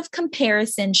little bit of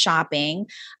comparison shopping,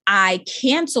 I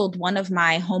canceled one of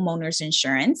my homeowners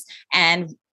insurance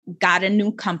and got a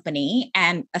new company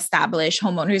and established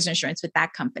homeowners insurance with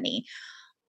that company.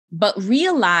 But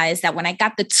realized that when I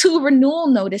got the 2 renewal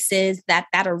notices, that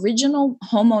original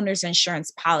homeowners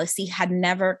insurance policy had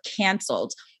never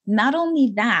canceled. Not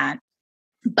only that,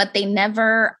 but they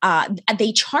never,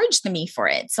 they charged me for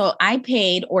it. So I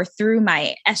paid, or through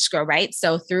my escrow, right?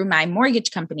 So through my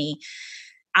mortgage company,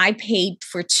 I paid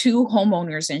for 2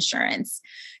 homeowners insurance.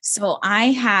 So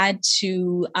I had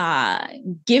to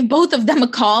give both of them a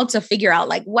call to figure out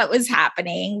like what was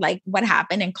happening, like what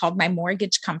happened, and called my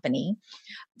mortgage company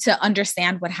to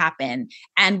understand what happened.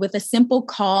 And with a simple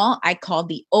call, I called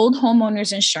the old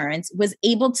homeowners insurance, was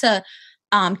able to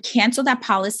cancel that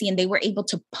policy, and they were able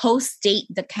to post-date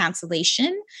the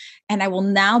cancellation. And I will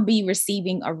now be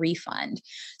receiving a refund.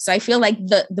 So I feel like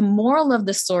the moral of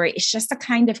the story is just to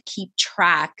kind of keep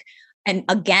track. And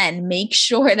again, make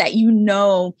sure that you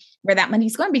know where that money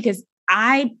is going, because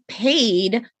I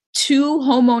paid 2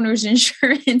 homeowners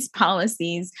insurance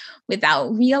policies without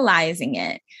realizing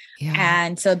it. Yeah.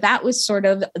 And so that was sort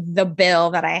of the bill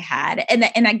that I had.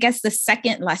 And I guess the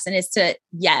second lesson is to,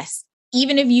 yes,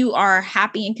 even if you are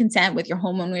happy and content with your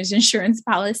homeowners insurance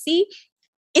policy,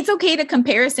 it's okay to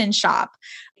comparison shop.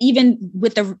 Even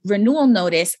with the renewal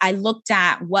notice, I looked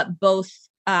at what both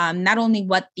not only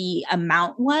what the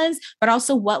amount was, but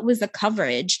also what was the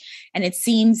coverage. And it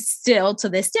seems still to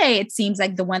this day, it seems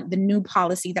like the new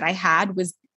policy that I had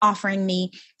was offering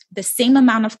me the same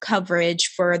amount of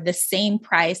coverage for the same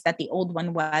price that the old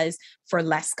one was for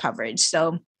less coverage.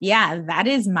 So yeah, that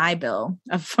is my bill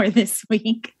for this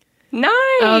week.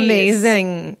 Nice.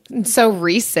 Amazing. So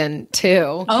recent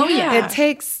too. Oh yeah. It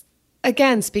takes,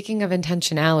 again, speaking of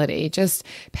intentionality, just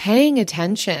paying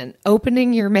attention,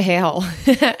 opening your mail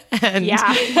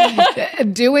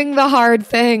and doing the hard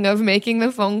thing of making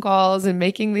the phone calls and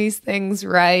making these things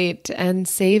right and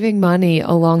saving money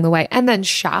along the way. And then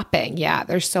shopping. Yeah,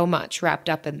 there's so much wrapped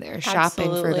up in there. Shopping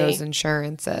for those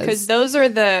insurances. Because those are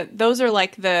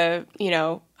like the,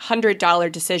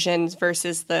 $100 decisions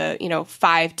versus the,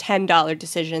 $5, $10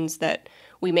 decisions that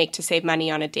we make to save money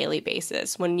on a daily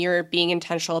basis. When you're being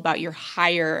intentional about your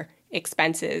higher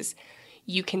expenses,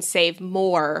 you can save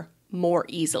more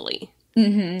easily.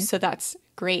 Mm-hmm. So that's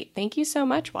great. Thank you so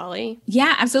much, Wally.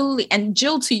 Yeah, absolutely. And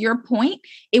Jill, to your point,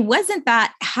 it wasn't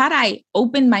that had I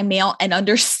opened my mail and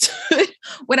understood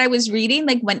what I was reading,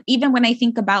 like when I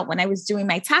think about when I was doing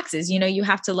my taxes, you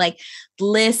have to like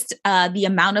list the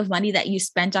amount of money that you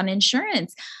spent on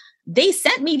insurance. They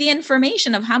sent me the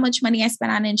information of how much money I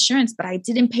spent on insurance, but I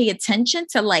didn't pay attention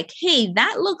to like, hey,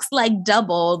 that looks like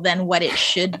double than what it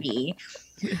should be.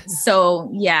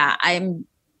 So yeah, I'm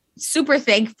super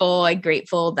thankful and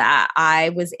grateful that I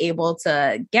was able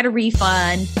to get a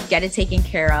refund, get it taken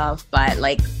care of. But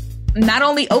like not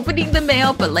only opening the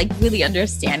mail, but like really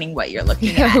understanding what you're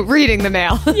looking at. Reading the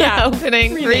mail. Yeah.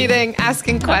 Opening, reading,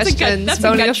 asking questions,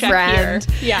 phoning a friend.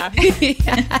 Yeah.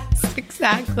 Yes,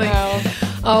 exactly.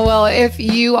 Oh, well, if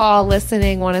you all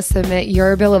listening want to submit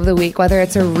your bill of the week, whether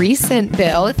it's a recent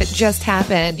bill, if it just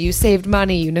happened, you saved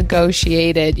money, you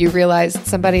negotiated, you realized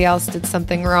somebody else did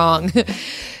something wrong,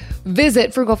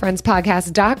 visit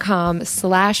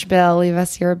frugalfriendspodcast.com/bill. Leave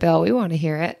us your bill. We want to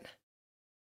hear it.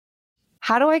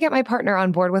 How do I get my partner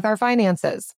on board with our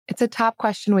finances? It's a top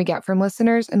question we get from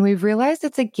listeners, and we've realized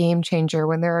it's a game changer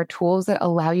when there are tools that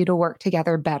allow you to work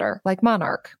together better, like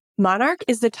Monarch. Monarch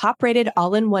is the top-rated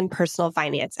all-in-one personal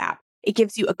finance app. It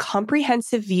gives you a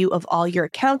comprehensive view of all your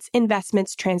accounts,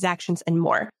 investments, transactions, and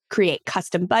more. Create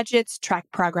custom budgets, track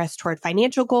progress toward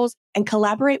financial goals, and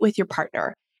collaborate with your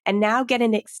partner. And now get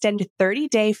an extended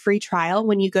 30-day free trial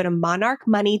when you go to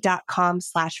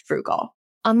monarchmoney.com/frugal.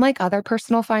 Unlike other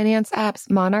personal finance apps,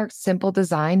 Monarch's simple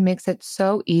design makes it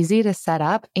so easy to set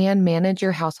up and manage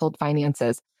your household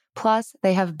finances. Plus,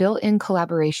 they have built-in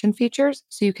collaboration features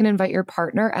so you can invite your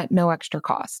partner at no extra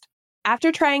cost.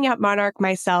 After trying out Monarch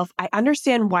myself, I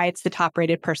understand why it's the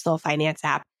top-rated personal finance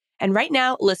app. And right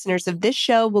now, listeners of this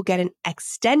show will get an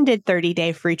extended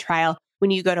 30-day free trial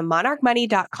when you go to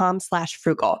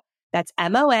monarchmoney.com/frugal. That's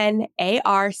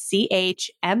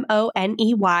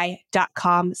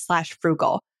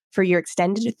monarchmoney.com/frugal for your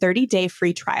extended 30-day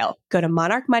free trial. Go to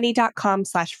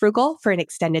monarchmoney.com/frugal for an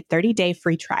extended 30-day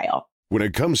free trial. When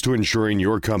it comes to ensuring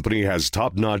your company has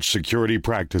top-notch security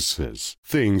practices,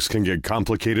 things can get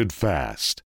complicated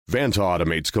fast. Vanta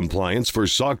automates compliance for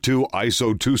SOC 2,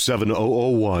 ISO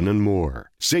 27001, and more,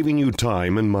 saving you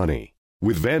time and money.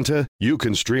 With Vanta, you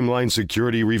can streamline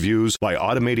security reviews by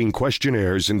automating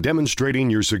questionnaires and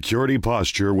demonstrating your security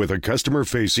posture with a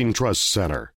customer-facing trust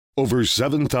center. Over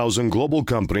 7,000 global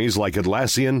companies like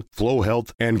Atlassian, Flow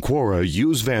Health, and Quora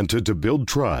use Vanta to build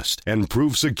trust and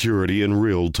prove security in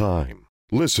real time.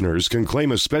 Listeners can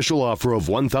claim a special offer of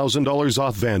 $1,000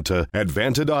 off Vanta at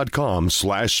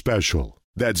vanta.com/special.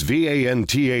 That's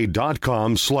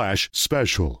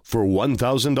VANTA.com/special for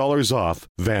 $1,000 off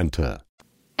Vanta.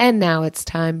 And now it's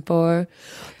time for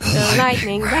the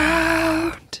lightning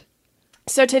round.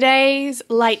 So today's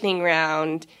lightning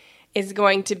round is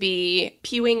going to be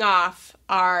pewing off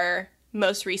our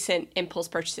most recent impulse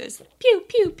purchases. Pew,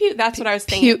 pew, pew. That's what I was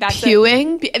thinking.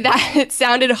 Pewing? It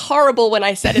sounded horrible when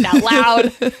I said it out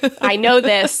loud. I know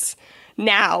this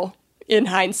now in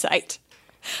hindsight.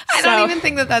 I don't even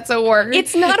think that that's a word.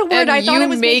 It's not a word. And I thought I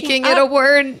was making it a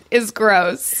word is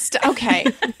gross. Okay.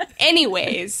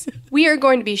 Anyways, we are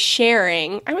going to be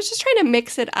sharing. I was just trying to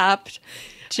mix it up,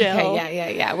 Jill.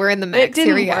 Okay, yeah. We're in the mix. It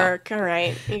didn't Here we work. go. All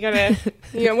right. You gotta,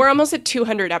 we're almost at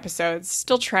 200 episodes,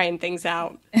 still trying things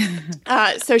out.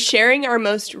 So sharing our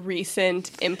most recent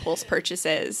impulse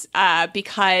purchases,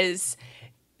 because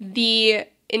the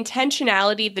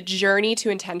intentionality, the journey to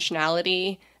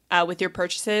intentionality with your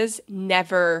purchases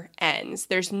never ends.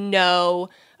 There's no,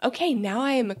 okay, now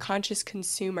I am a conscious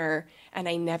consumer and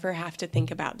I never have to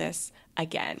think about this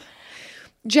again.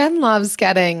 Jen loves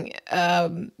getting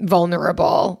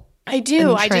vulnerable. I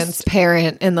do. And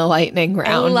transparent in the lightning round.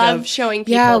 I love showing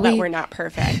people that we're not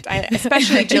perfect.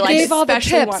 Especially Jill. I gave all the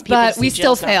tips, but we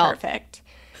still fail. Perfect.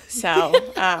 So,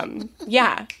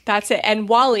 yeah, that's it. And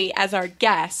Wally, as our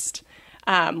guest,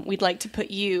 we'd like to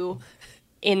put you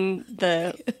in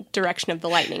the direction of the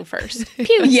lightning first.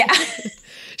 Pew. Yeah.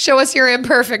 Show us your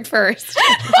imperfect first.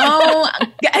 Oh,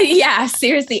 yeah,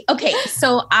 seriously. Okay,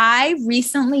 so I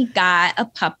recently got a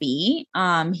puppy.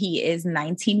 He is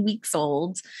 19 weeks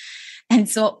old. And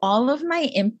so all of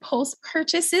my impulse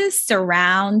purchases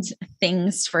surround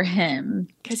things for him.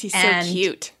 Because he's so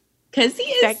cute. Because he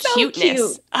is that so cuteness.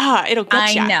 cute. It'll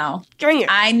get you. I know. Bring it.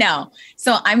 I know.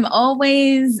 So I'm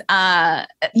always, now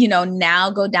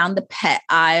go down the pet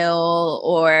aisle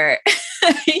or,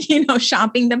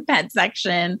 shopping the pet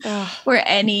section for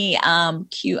any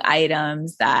cute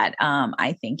items that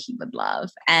I think he would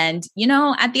love. And,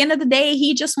 at the end of the day,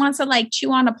 he just wants to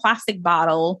chew on a plastic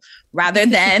bottle rather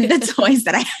than the toys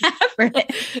that I have for him.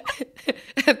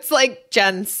 It's like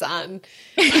Jen's son.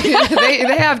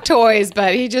 they have toys,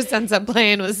 but he just ends up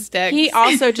playing with sticks. He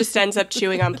also just ends up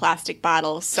chewing on plastic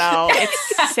bottles. So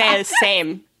it's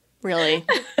same, really.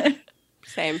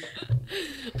 Same.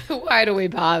 Why do we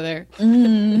bother?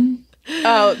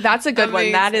 Oh, that's a good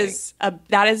Amazing. one.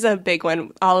 That is a big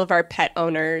one. All of our pet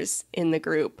owners in the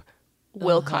group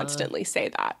will constantly say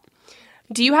that.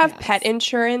 Do you have pet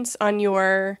insurance on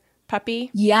your puppy?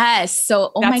 Yes.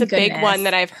 So, that's a big one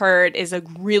that I've heard is a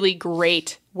really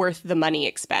great worth the money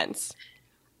expense.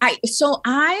 So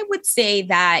I would say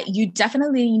that you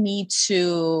definitely need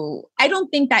to, I don't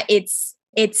think that it's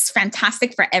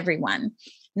fantastic for everyone.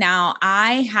 Now,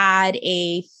 I had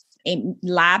a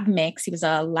lab mix. He was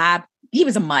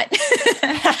a mutt.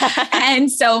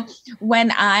 And so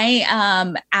when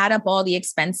I add up all the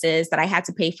expenses that I had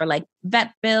to pay for, like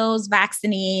vet bills,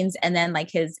 vaccines, and then like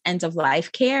his end of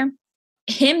life care,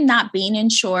 him not being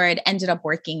insured ended up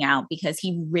working out because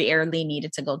he rarely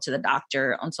needed to go to the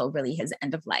doctor until really his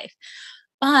end of life.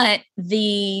 But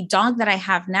the dog that I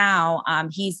have now,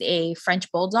 he's a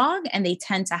French bulldog, and they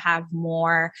tend to have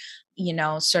more,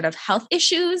 sort of health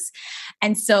issues.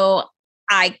 And so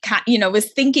I,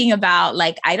 was thinking about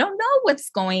like, I don't know what's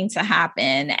going to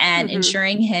happen, and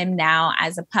insuring him now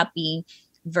as a puppy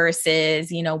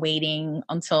versus, waiting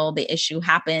until the issue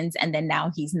happens. And then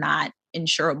now he's not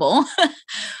insurable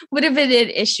would have been an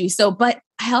issue. So, but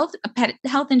pet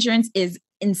health insurance is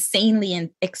insanely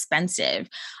expensive.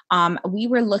 We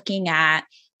were looking at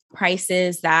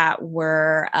prices that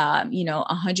were,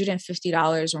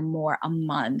 $150 or more a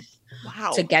month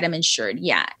to get him insured.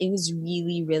 Yeah, it was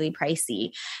really, really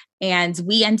pricey. And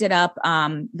we ended up,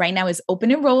 right now is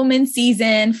open enrollment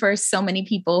season for so many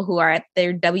people who are at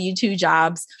their W-2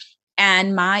 jobs.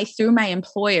 And through my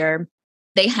employer,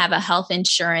 they have a health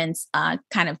insurance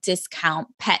kind of discount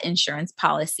pet insurance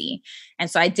policy. And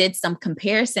so I did some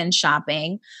comparison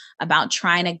shopping about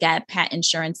trying to get pet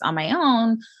insurance on my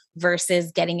own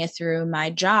versus getting it through my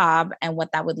job and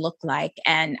what that would look like.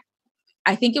 And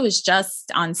I think it was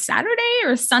just on Saturday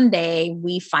or Sunday,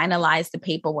 we finalized the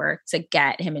paperwork to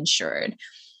get him insured.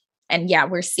 And yeah,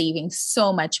 we're saving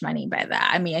so much money by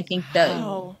that. I mean, I think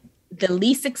the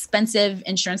least expensive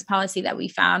insurance policy that we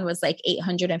found was like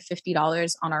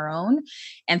 $850 on our own.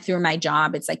 And through my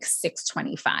job, it's like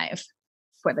 $625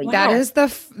 for the year. That is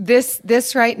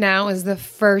this right now is the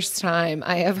first time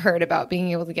I have heard about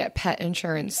being able to get pet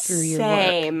insurance through your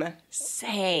work.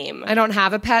 Same. I don't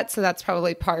have a pet, so that's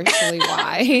probably partially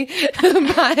why.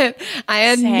 But I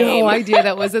had no idea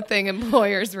that was a thing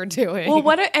employers were doing. Well,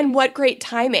 what great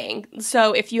timing.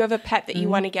 So if you have a pet that you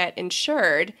want to get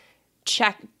insured,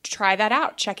 try that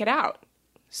out. Check it out.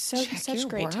 Such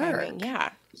great timing. Yeah.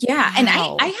 Yeah. And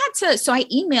I had to, so I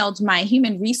emailed my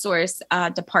human resource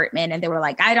department, and they were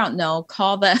like, I don't know,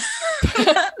 call the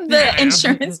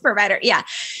insurance provider. Yeah.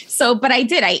 So, but I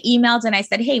did, I emailed and I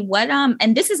said, hey, what,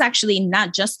 and this is actually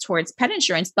not just towards pet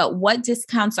insurance, but what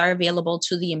discounts are available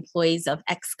to the employees of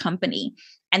X company?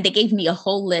 And they gave me a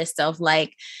whole list of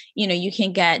like, you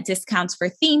can get discounts for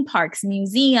theme parks,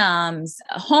 museums,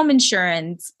 home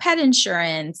insurance, pet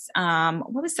insurance,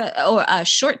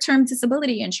 short-term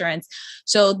disability insurance.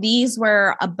 So these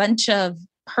were a bunch of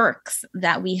perks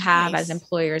that we have as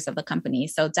employers of the company.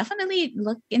 So definitely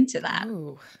look into that.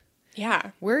 Ooh.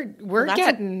 Yeah. We're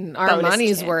getting our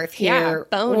money's worth here. Yeah,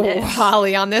 bonus. Ooh,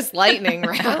 Holly, on this lightning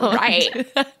round. Right.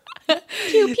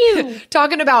 Pew pew.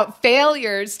 Talking about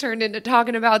failures turned into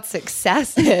talking about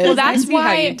successes. Well, that's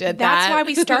why you did that's that. why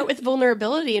we start with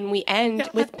vulnerability and we end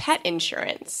with pet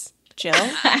insurance. Jill,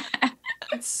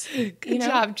 good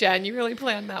job, Jen. You really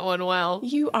planned that one well.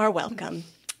 You are welcome.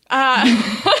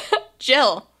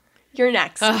 Jill, you're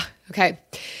next. Okay.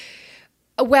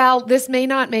 Well, this may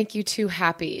not make you too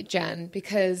happy, Jen,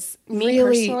 because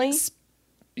personally.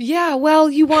 Yeah,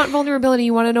 well, you want vulnerability.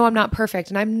 You want to know I'm not perfect,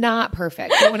 and I'm not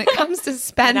perfect. But when it comes to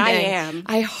spending,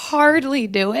 I hardly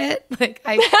do it.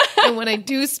 And when I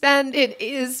do spend, it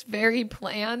is very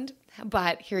planned.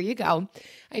 But here you go.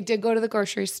 I did go to the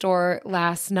grocery store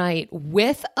last night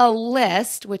with a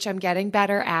list, which I'm getting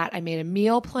better at. I made a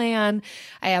meal plan.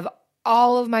 I have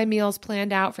all of my meals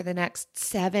planned out for the next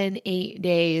 7-8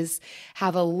 days,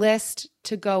 have a list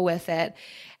to go with it.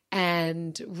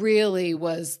 And really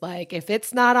was like, if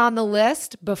it's not on the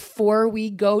list before we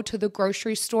go to the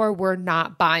grocery store, we're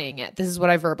not buying it. This is what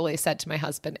I verbally said to my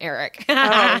husband, Eric.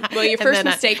 Well, your first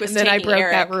mistake was taking Eric. And then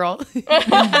I broke that rule.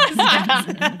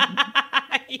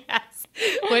 Yes.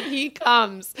 When he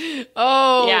comes.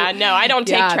 Oh. Yeah, no, I don't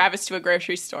take Travis to a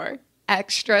grocery store.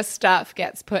 Extra stuff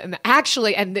gets put in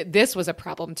actually, and this was a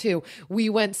problem too. We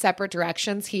went separate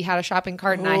directions. He had a shopping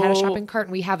cart and I had a shopping cart,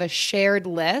 and we have a shared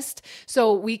list.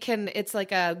 So it's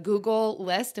like a Google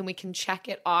list, and we can check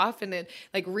it off, and it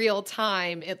like real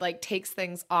time, it like takes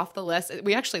things off the list.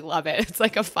 We actually love it. It's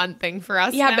like a fun thing for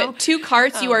us. Yeah, now. But 2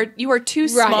 carts, you are too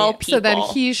small people. So then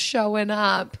he's showing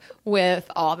up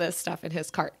with all this stuff in his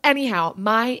cart. Anyhow,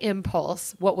 my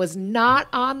impulse, what was not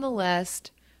on the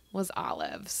list was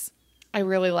olives. I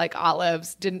really like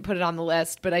olives. Didn't put it on the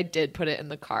list, but I did put it in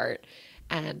the cart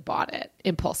and bought it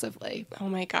impulsively. Oh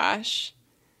my gosh.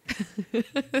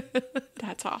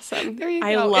 That's awesome. There you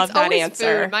I go. love It's that always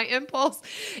answer. food. My impulse.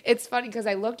 It's funny because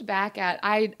I looked back at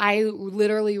I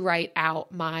literally write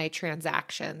out my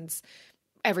transactions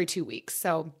every 2 weeks.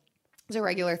 So it's a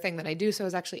regular thing that I do. So I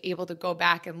was actually able to go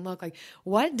back and look like,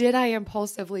 what did I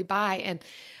impulsively buy? And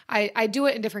I do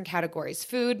it in different categories: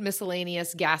 food,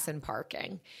 miscellaneous, gas, and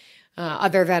parking.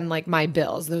 Other than like my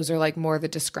bills, those are like more the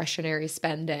discretionary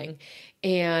spending.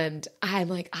 And I'm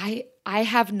like, I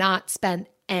have not spent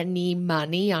any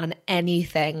money on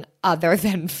anything other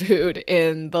than food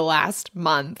in the last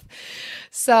month.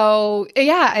 So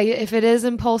yeah, if it is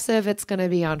impulsive, it's going to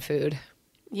be on food.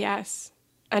 Yes.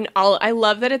 And I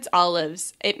love that it's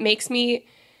olives.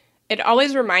 It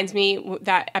always reminds me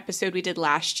that episode we did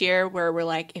last year where we're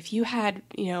like, if you had,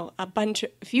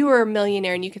 if you were a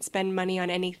millionaire and you could spend money on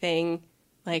anything,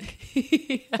 like,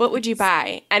 yes. What would you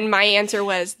buy? And my answer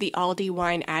was the Aldi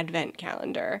Wine Advent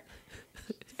Calendar.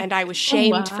 And I was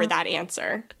shamed for that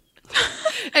answer.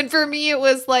 And for me, it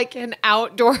was like an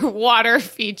outdoor water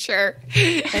feature.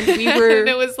 And we were... and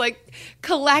it was like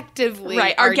collectively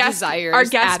right, our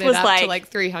desires added was up to like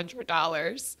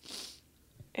 $300.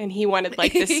 And he wanted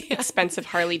like this expensive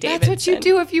Harley Davidson. That's what you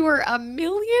do if you were a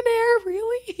millionaire,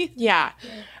 really? Yeah.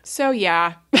 So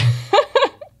yeah.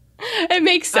 It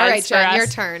makes sense. All right, Jen, for us. your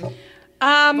turn.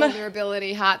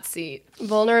 Vulnerability hot seat.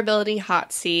 Vulnerability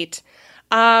hot seat.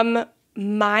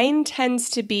 Mine tends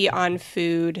to be on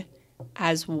food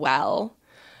as well.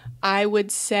 I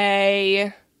would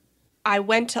say I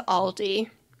went to Aldi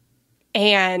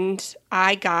and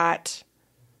I got,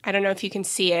 I don't know if you can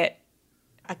see it,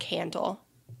 a candle.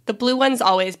 The blue one's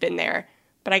always been there,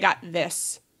 but I got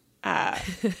this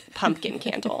pumpkin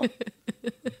candle.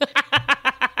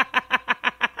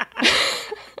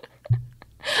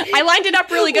 I lined it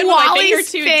up really good with my finger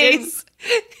too. Face.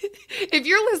 If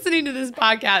you're listening to this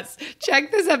podcast,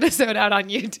 check this episode out on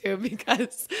YouTube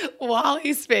because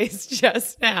Wally's face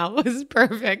just now was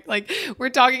perfect. Like, we're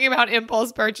talking about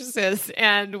impulse purchases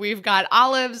and we've got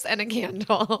olives and a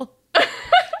candle.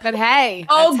 But hey,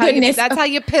 that's how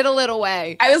you piddle it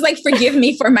away. I was like, forgive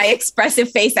me for my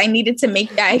expressive face.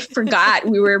 I forgot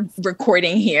we were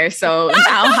recording here. So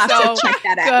I'll have to check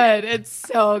that out. Good. It's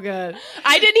so good.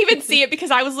 I didn't even see it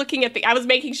because I was looking at I was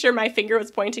making sure my finger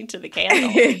was pointing to the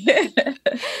candle.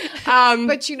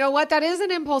 But you know what? That is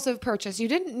an impulsive purchase. You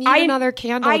didn't need another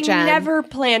candle, Jen. I never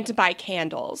planned to buy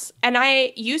candles. And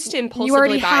I used to impulsively You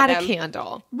already buy had them. A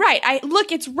candle. Right.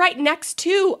 Look, it's right next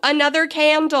to another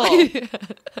candle.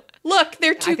 Look,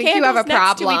 there are two candles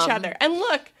next to each other. And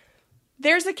look,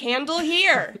 there's a candle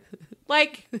here.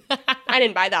 Like, I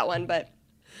didn't buy that one, but...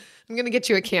 I'm going to get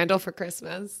you a candle for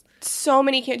Christmas. So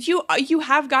many candles. You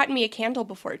have gotten me a candle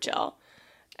before, Jill.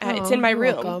 It's in my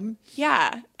room. Welcome.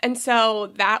 Yeah. And so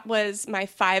that was my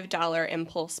 $5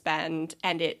 impulse spend,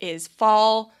 and it is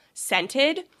fall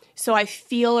scented. So I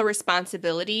feel a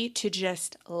responsibility to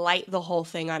just light the whole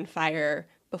thing on fire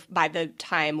by the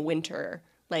time winter,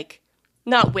 like...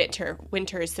 Not winter.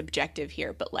 Winter is subjective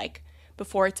here, but like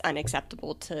before it's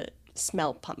unacceptable to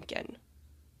smell pumpkin.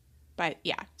 But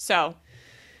yeah, so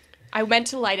I meant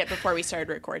to light it before we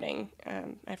started recording.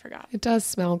 I forgot. It does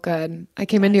smell good. I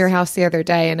came into your house the other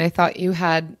day and I thought you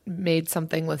had made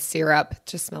something with syrup. It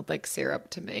just smelled like syrup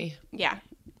to me. Yeah,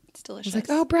 it's delicious. I was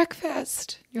like, oh,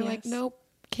 breakfast. You're like, nope,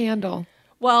 candle.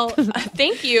 Well,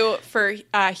 thank you for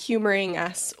humoring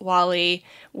us, Wally.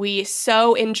 We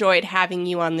so enjoyed having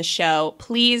you on the show.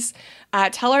 Please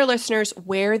tell our listeners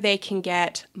where they can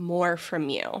get more from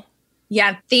you.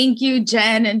 Yeah, thank you,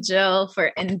 Jen and Jill, for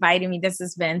inviting me. This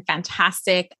has been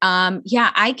fantastic.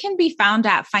 I can be found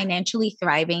at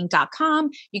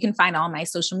financiallythriving.com. You can find all my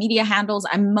social media handles.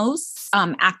 I'm most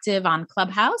active on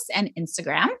Clubhouse and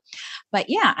Instagram.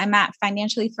 But yeah, I'm at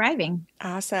Financially Thriving.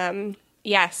 Awesome.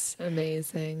 Yes.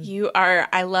 Amazing.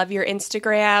 I love your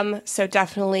Instagram. So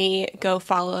definitely go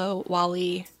follow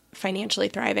Wally Financially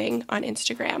Thriving on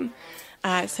Instagram.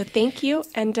 So thank you.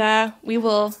 And we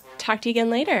will talk to you again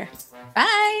later.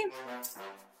 Bye.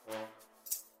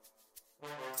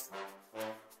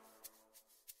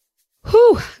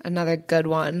 Whew, another good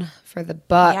one for the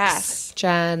books. Yes.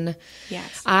 Jen.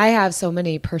 Yes. I have so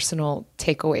many personal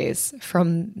takeaways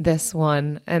from this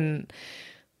one. And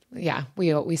yeah,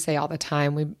 we say all the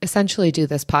time, we essentially do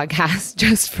this podcast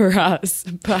just for us,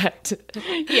 but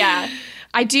yeah,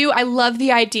 I do. I love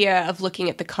the idea of looking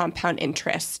at the compound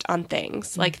interest on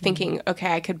things, like thinking,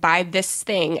 okay, I could buy this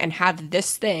thing and have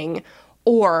this thing,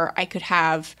 or I could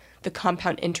have the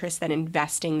compound interest that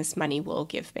investing this money will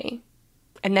give me.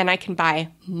 and then I can buy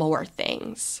more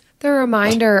things. The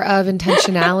reminder of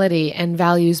intentionality and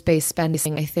values-based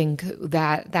spending, I think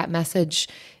that message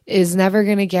is never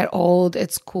going to get old.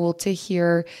 It's cool to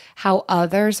hear how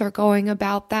others are going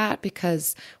about that,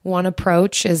 because one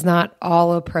approach is not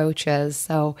all approaches.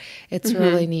 So it's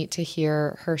really neat to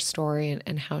hear her story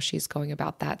and how she's going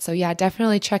about that. So yeah,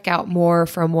 definitely check out more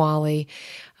from Wally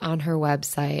on her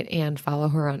website and follow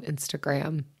her on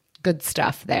Instagram. Good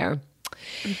stuff there.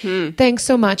 Thanks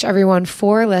so much, everyone,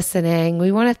 for listening.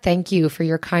 We want to thank you for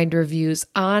your kind reviews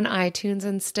on iTunes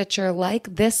and Stitcher,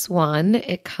 like this one.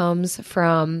 It comes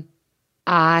from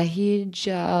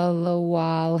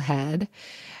Ahijalawalhead.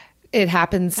 It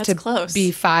happens That's to close.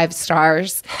 be 5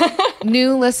 stars.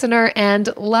 New listener and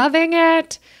loving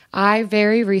it. I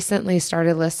very recently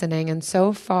started listening, and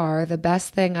so far, the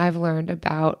best thing I've learned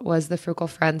about was the Frugal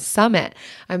Friends Summit.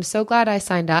 I'm so glad I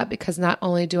signed up, because not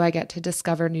only do I get to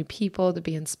discover new people to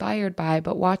be inspired by,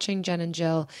 but watching Jen and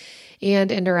Jill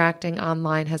and interacting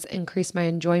online has increased my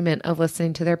enjoyment of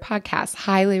listening to their podcast.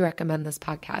 Highly recommend this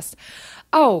podcast.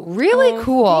 Oh, really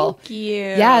cool. Thank you.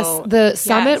 Yes, the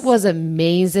summit Yes. was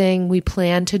amazing. We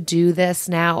plan to do this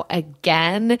now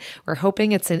again. We're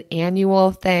hoping it's an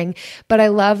annual thing. But I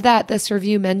love that this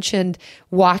review mentioned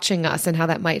watching us and how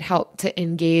that might help to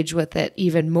engage with it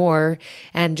even more.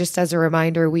 And just as a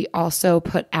reminder, we also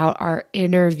put out our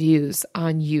interviews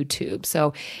on YouTube.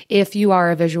 So if you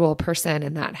are a visual person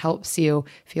and that helps you,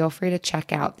 feel free to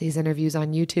check out these interviews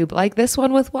on YouTube, like this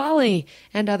one with Wally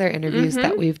and other interviews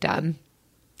that we've done.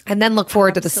 And then look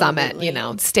forward to the summit,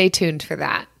 stay tuned for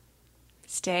that.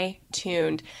 Stay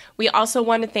tuned. We also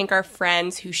want to thank our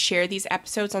friends who share these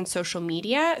episodes on social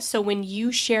media. So when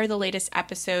you share the latest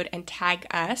episode and tag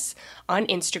us on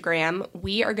Instagram,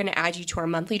 we are going to add you to our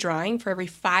monthly drawing. For every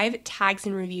 5 tags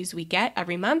and reviews we get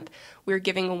every month, we're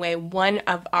giving away one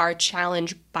of our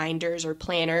challenge binders or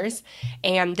planners.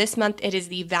 And this month it is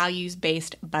the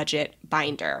values-based budget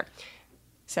binder.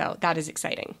 So that is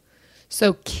exciting.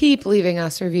 So keep leaving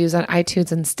us reviews on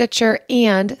iTunes and Stitcher,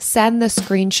 and send the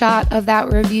screenshot of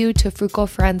that review to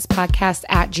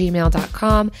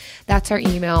frugalfriendspodcast@gmail.com. That's our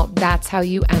email. That's how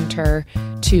you enter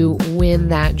to win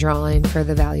that drawing for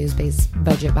the values-based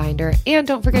budget binder. And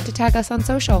don't forget to tag us on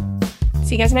social.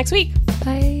 See you guys next week.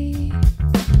 Bye.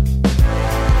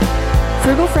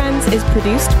 Frugal Friends is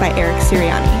produced by Eric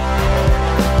Sirianni.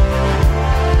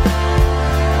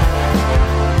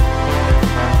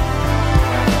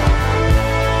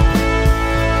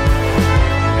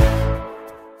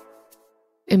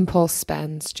 Impulse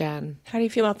spends, Jen. How do you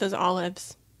feel about those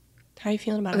olives? How are you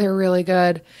feeling about They're them? really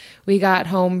good. We got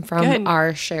home from Good.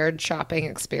 our shared shopping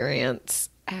experience,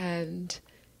 and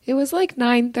it was like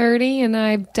 9:30, and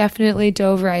I definitely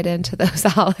dove right into those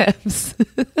olives.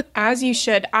 As you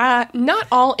should. Not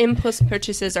all impulse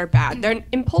purchases are bad.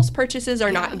 Impulse purchases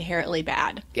are not inherently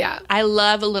bad. Yeah. I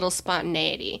love a little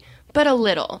spontaneity, but a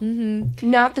little.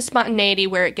 Not the spontaneity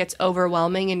where it gets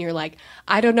overwhelming and you're like,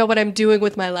 I don't know what I'm doing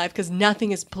with my life because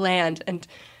nothing is planned and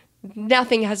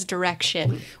nothing has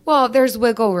direction. Well, there's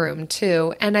wiggle room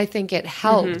too. And I think it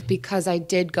helped because I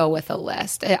did go with a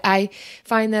list. I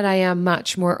find that I am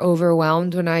much more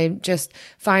overwhelmed when I just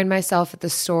find myself at the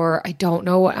store. I don't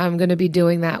know what I'm going to be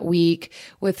doing that week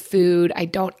with food. I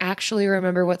don't actually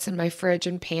remember what's in my fridge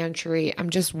and pantry. I'm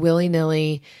just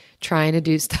willy-nilly trying to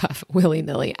do stuff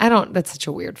willy-nilly. That's such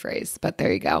a weird phrase, but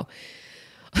there you go.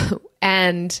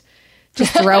 And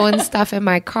just throwing stuff in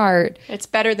my cart. It's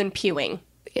better than pewing.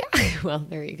 Yeah, well,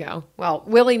 there you go. Well,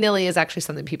 willy-nilly is actually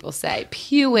something people say.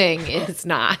 Pewing is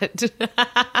not.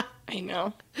 I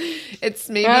know. It's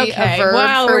maybe Okay, a verb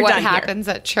well, for we're what done here. happens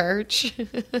at church.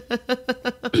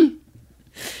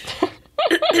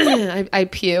 I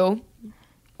pew.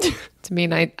 To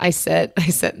mean I sit. I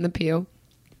sit in the pew.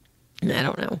 I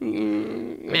don't know.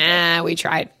 We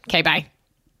tried. Okay, bye.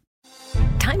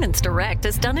 Diamonds Direct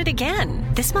has done it again.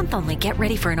 This month only, get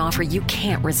ready for an offer you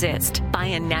can't resist. Buy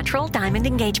a natural diamond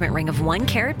engagement ring of 1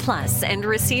 carat plus and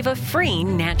receive a free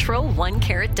natural 1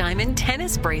 carat diamond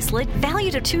tennis bracelet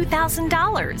valued at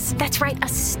 $2,000. That's right, a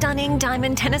stunning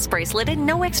diamond tennis bracelet at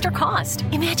no extra cost.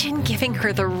 Imagine giving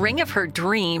her the ring of her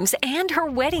dreams and her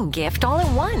wedding gift all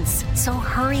at once. So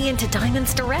hurry into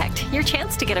Diamonds Direct. Your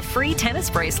chance to get a free tennis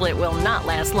bracelet will not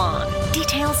last long.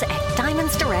 Details at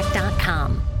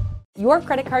diamondsdirect.com. Your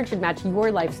credit card should match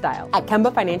your lifestyle. At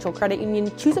Kemba Financial Credit Union,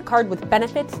 choose a card with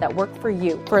benefits that work for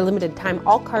you. For a limited time,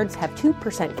 all cards have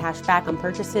 2% cash back on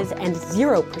purchases and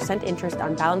 0% interest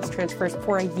on balance transfers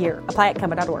for a year. Apply at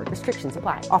Kemba.org. Restrictions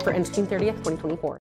apply. Offer ends June 30th, 2024.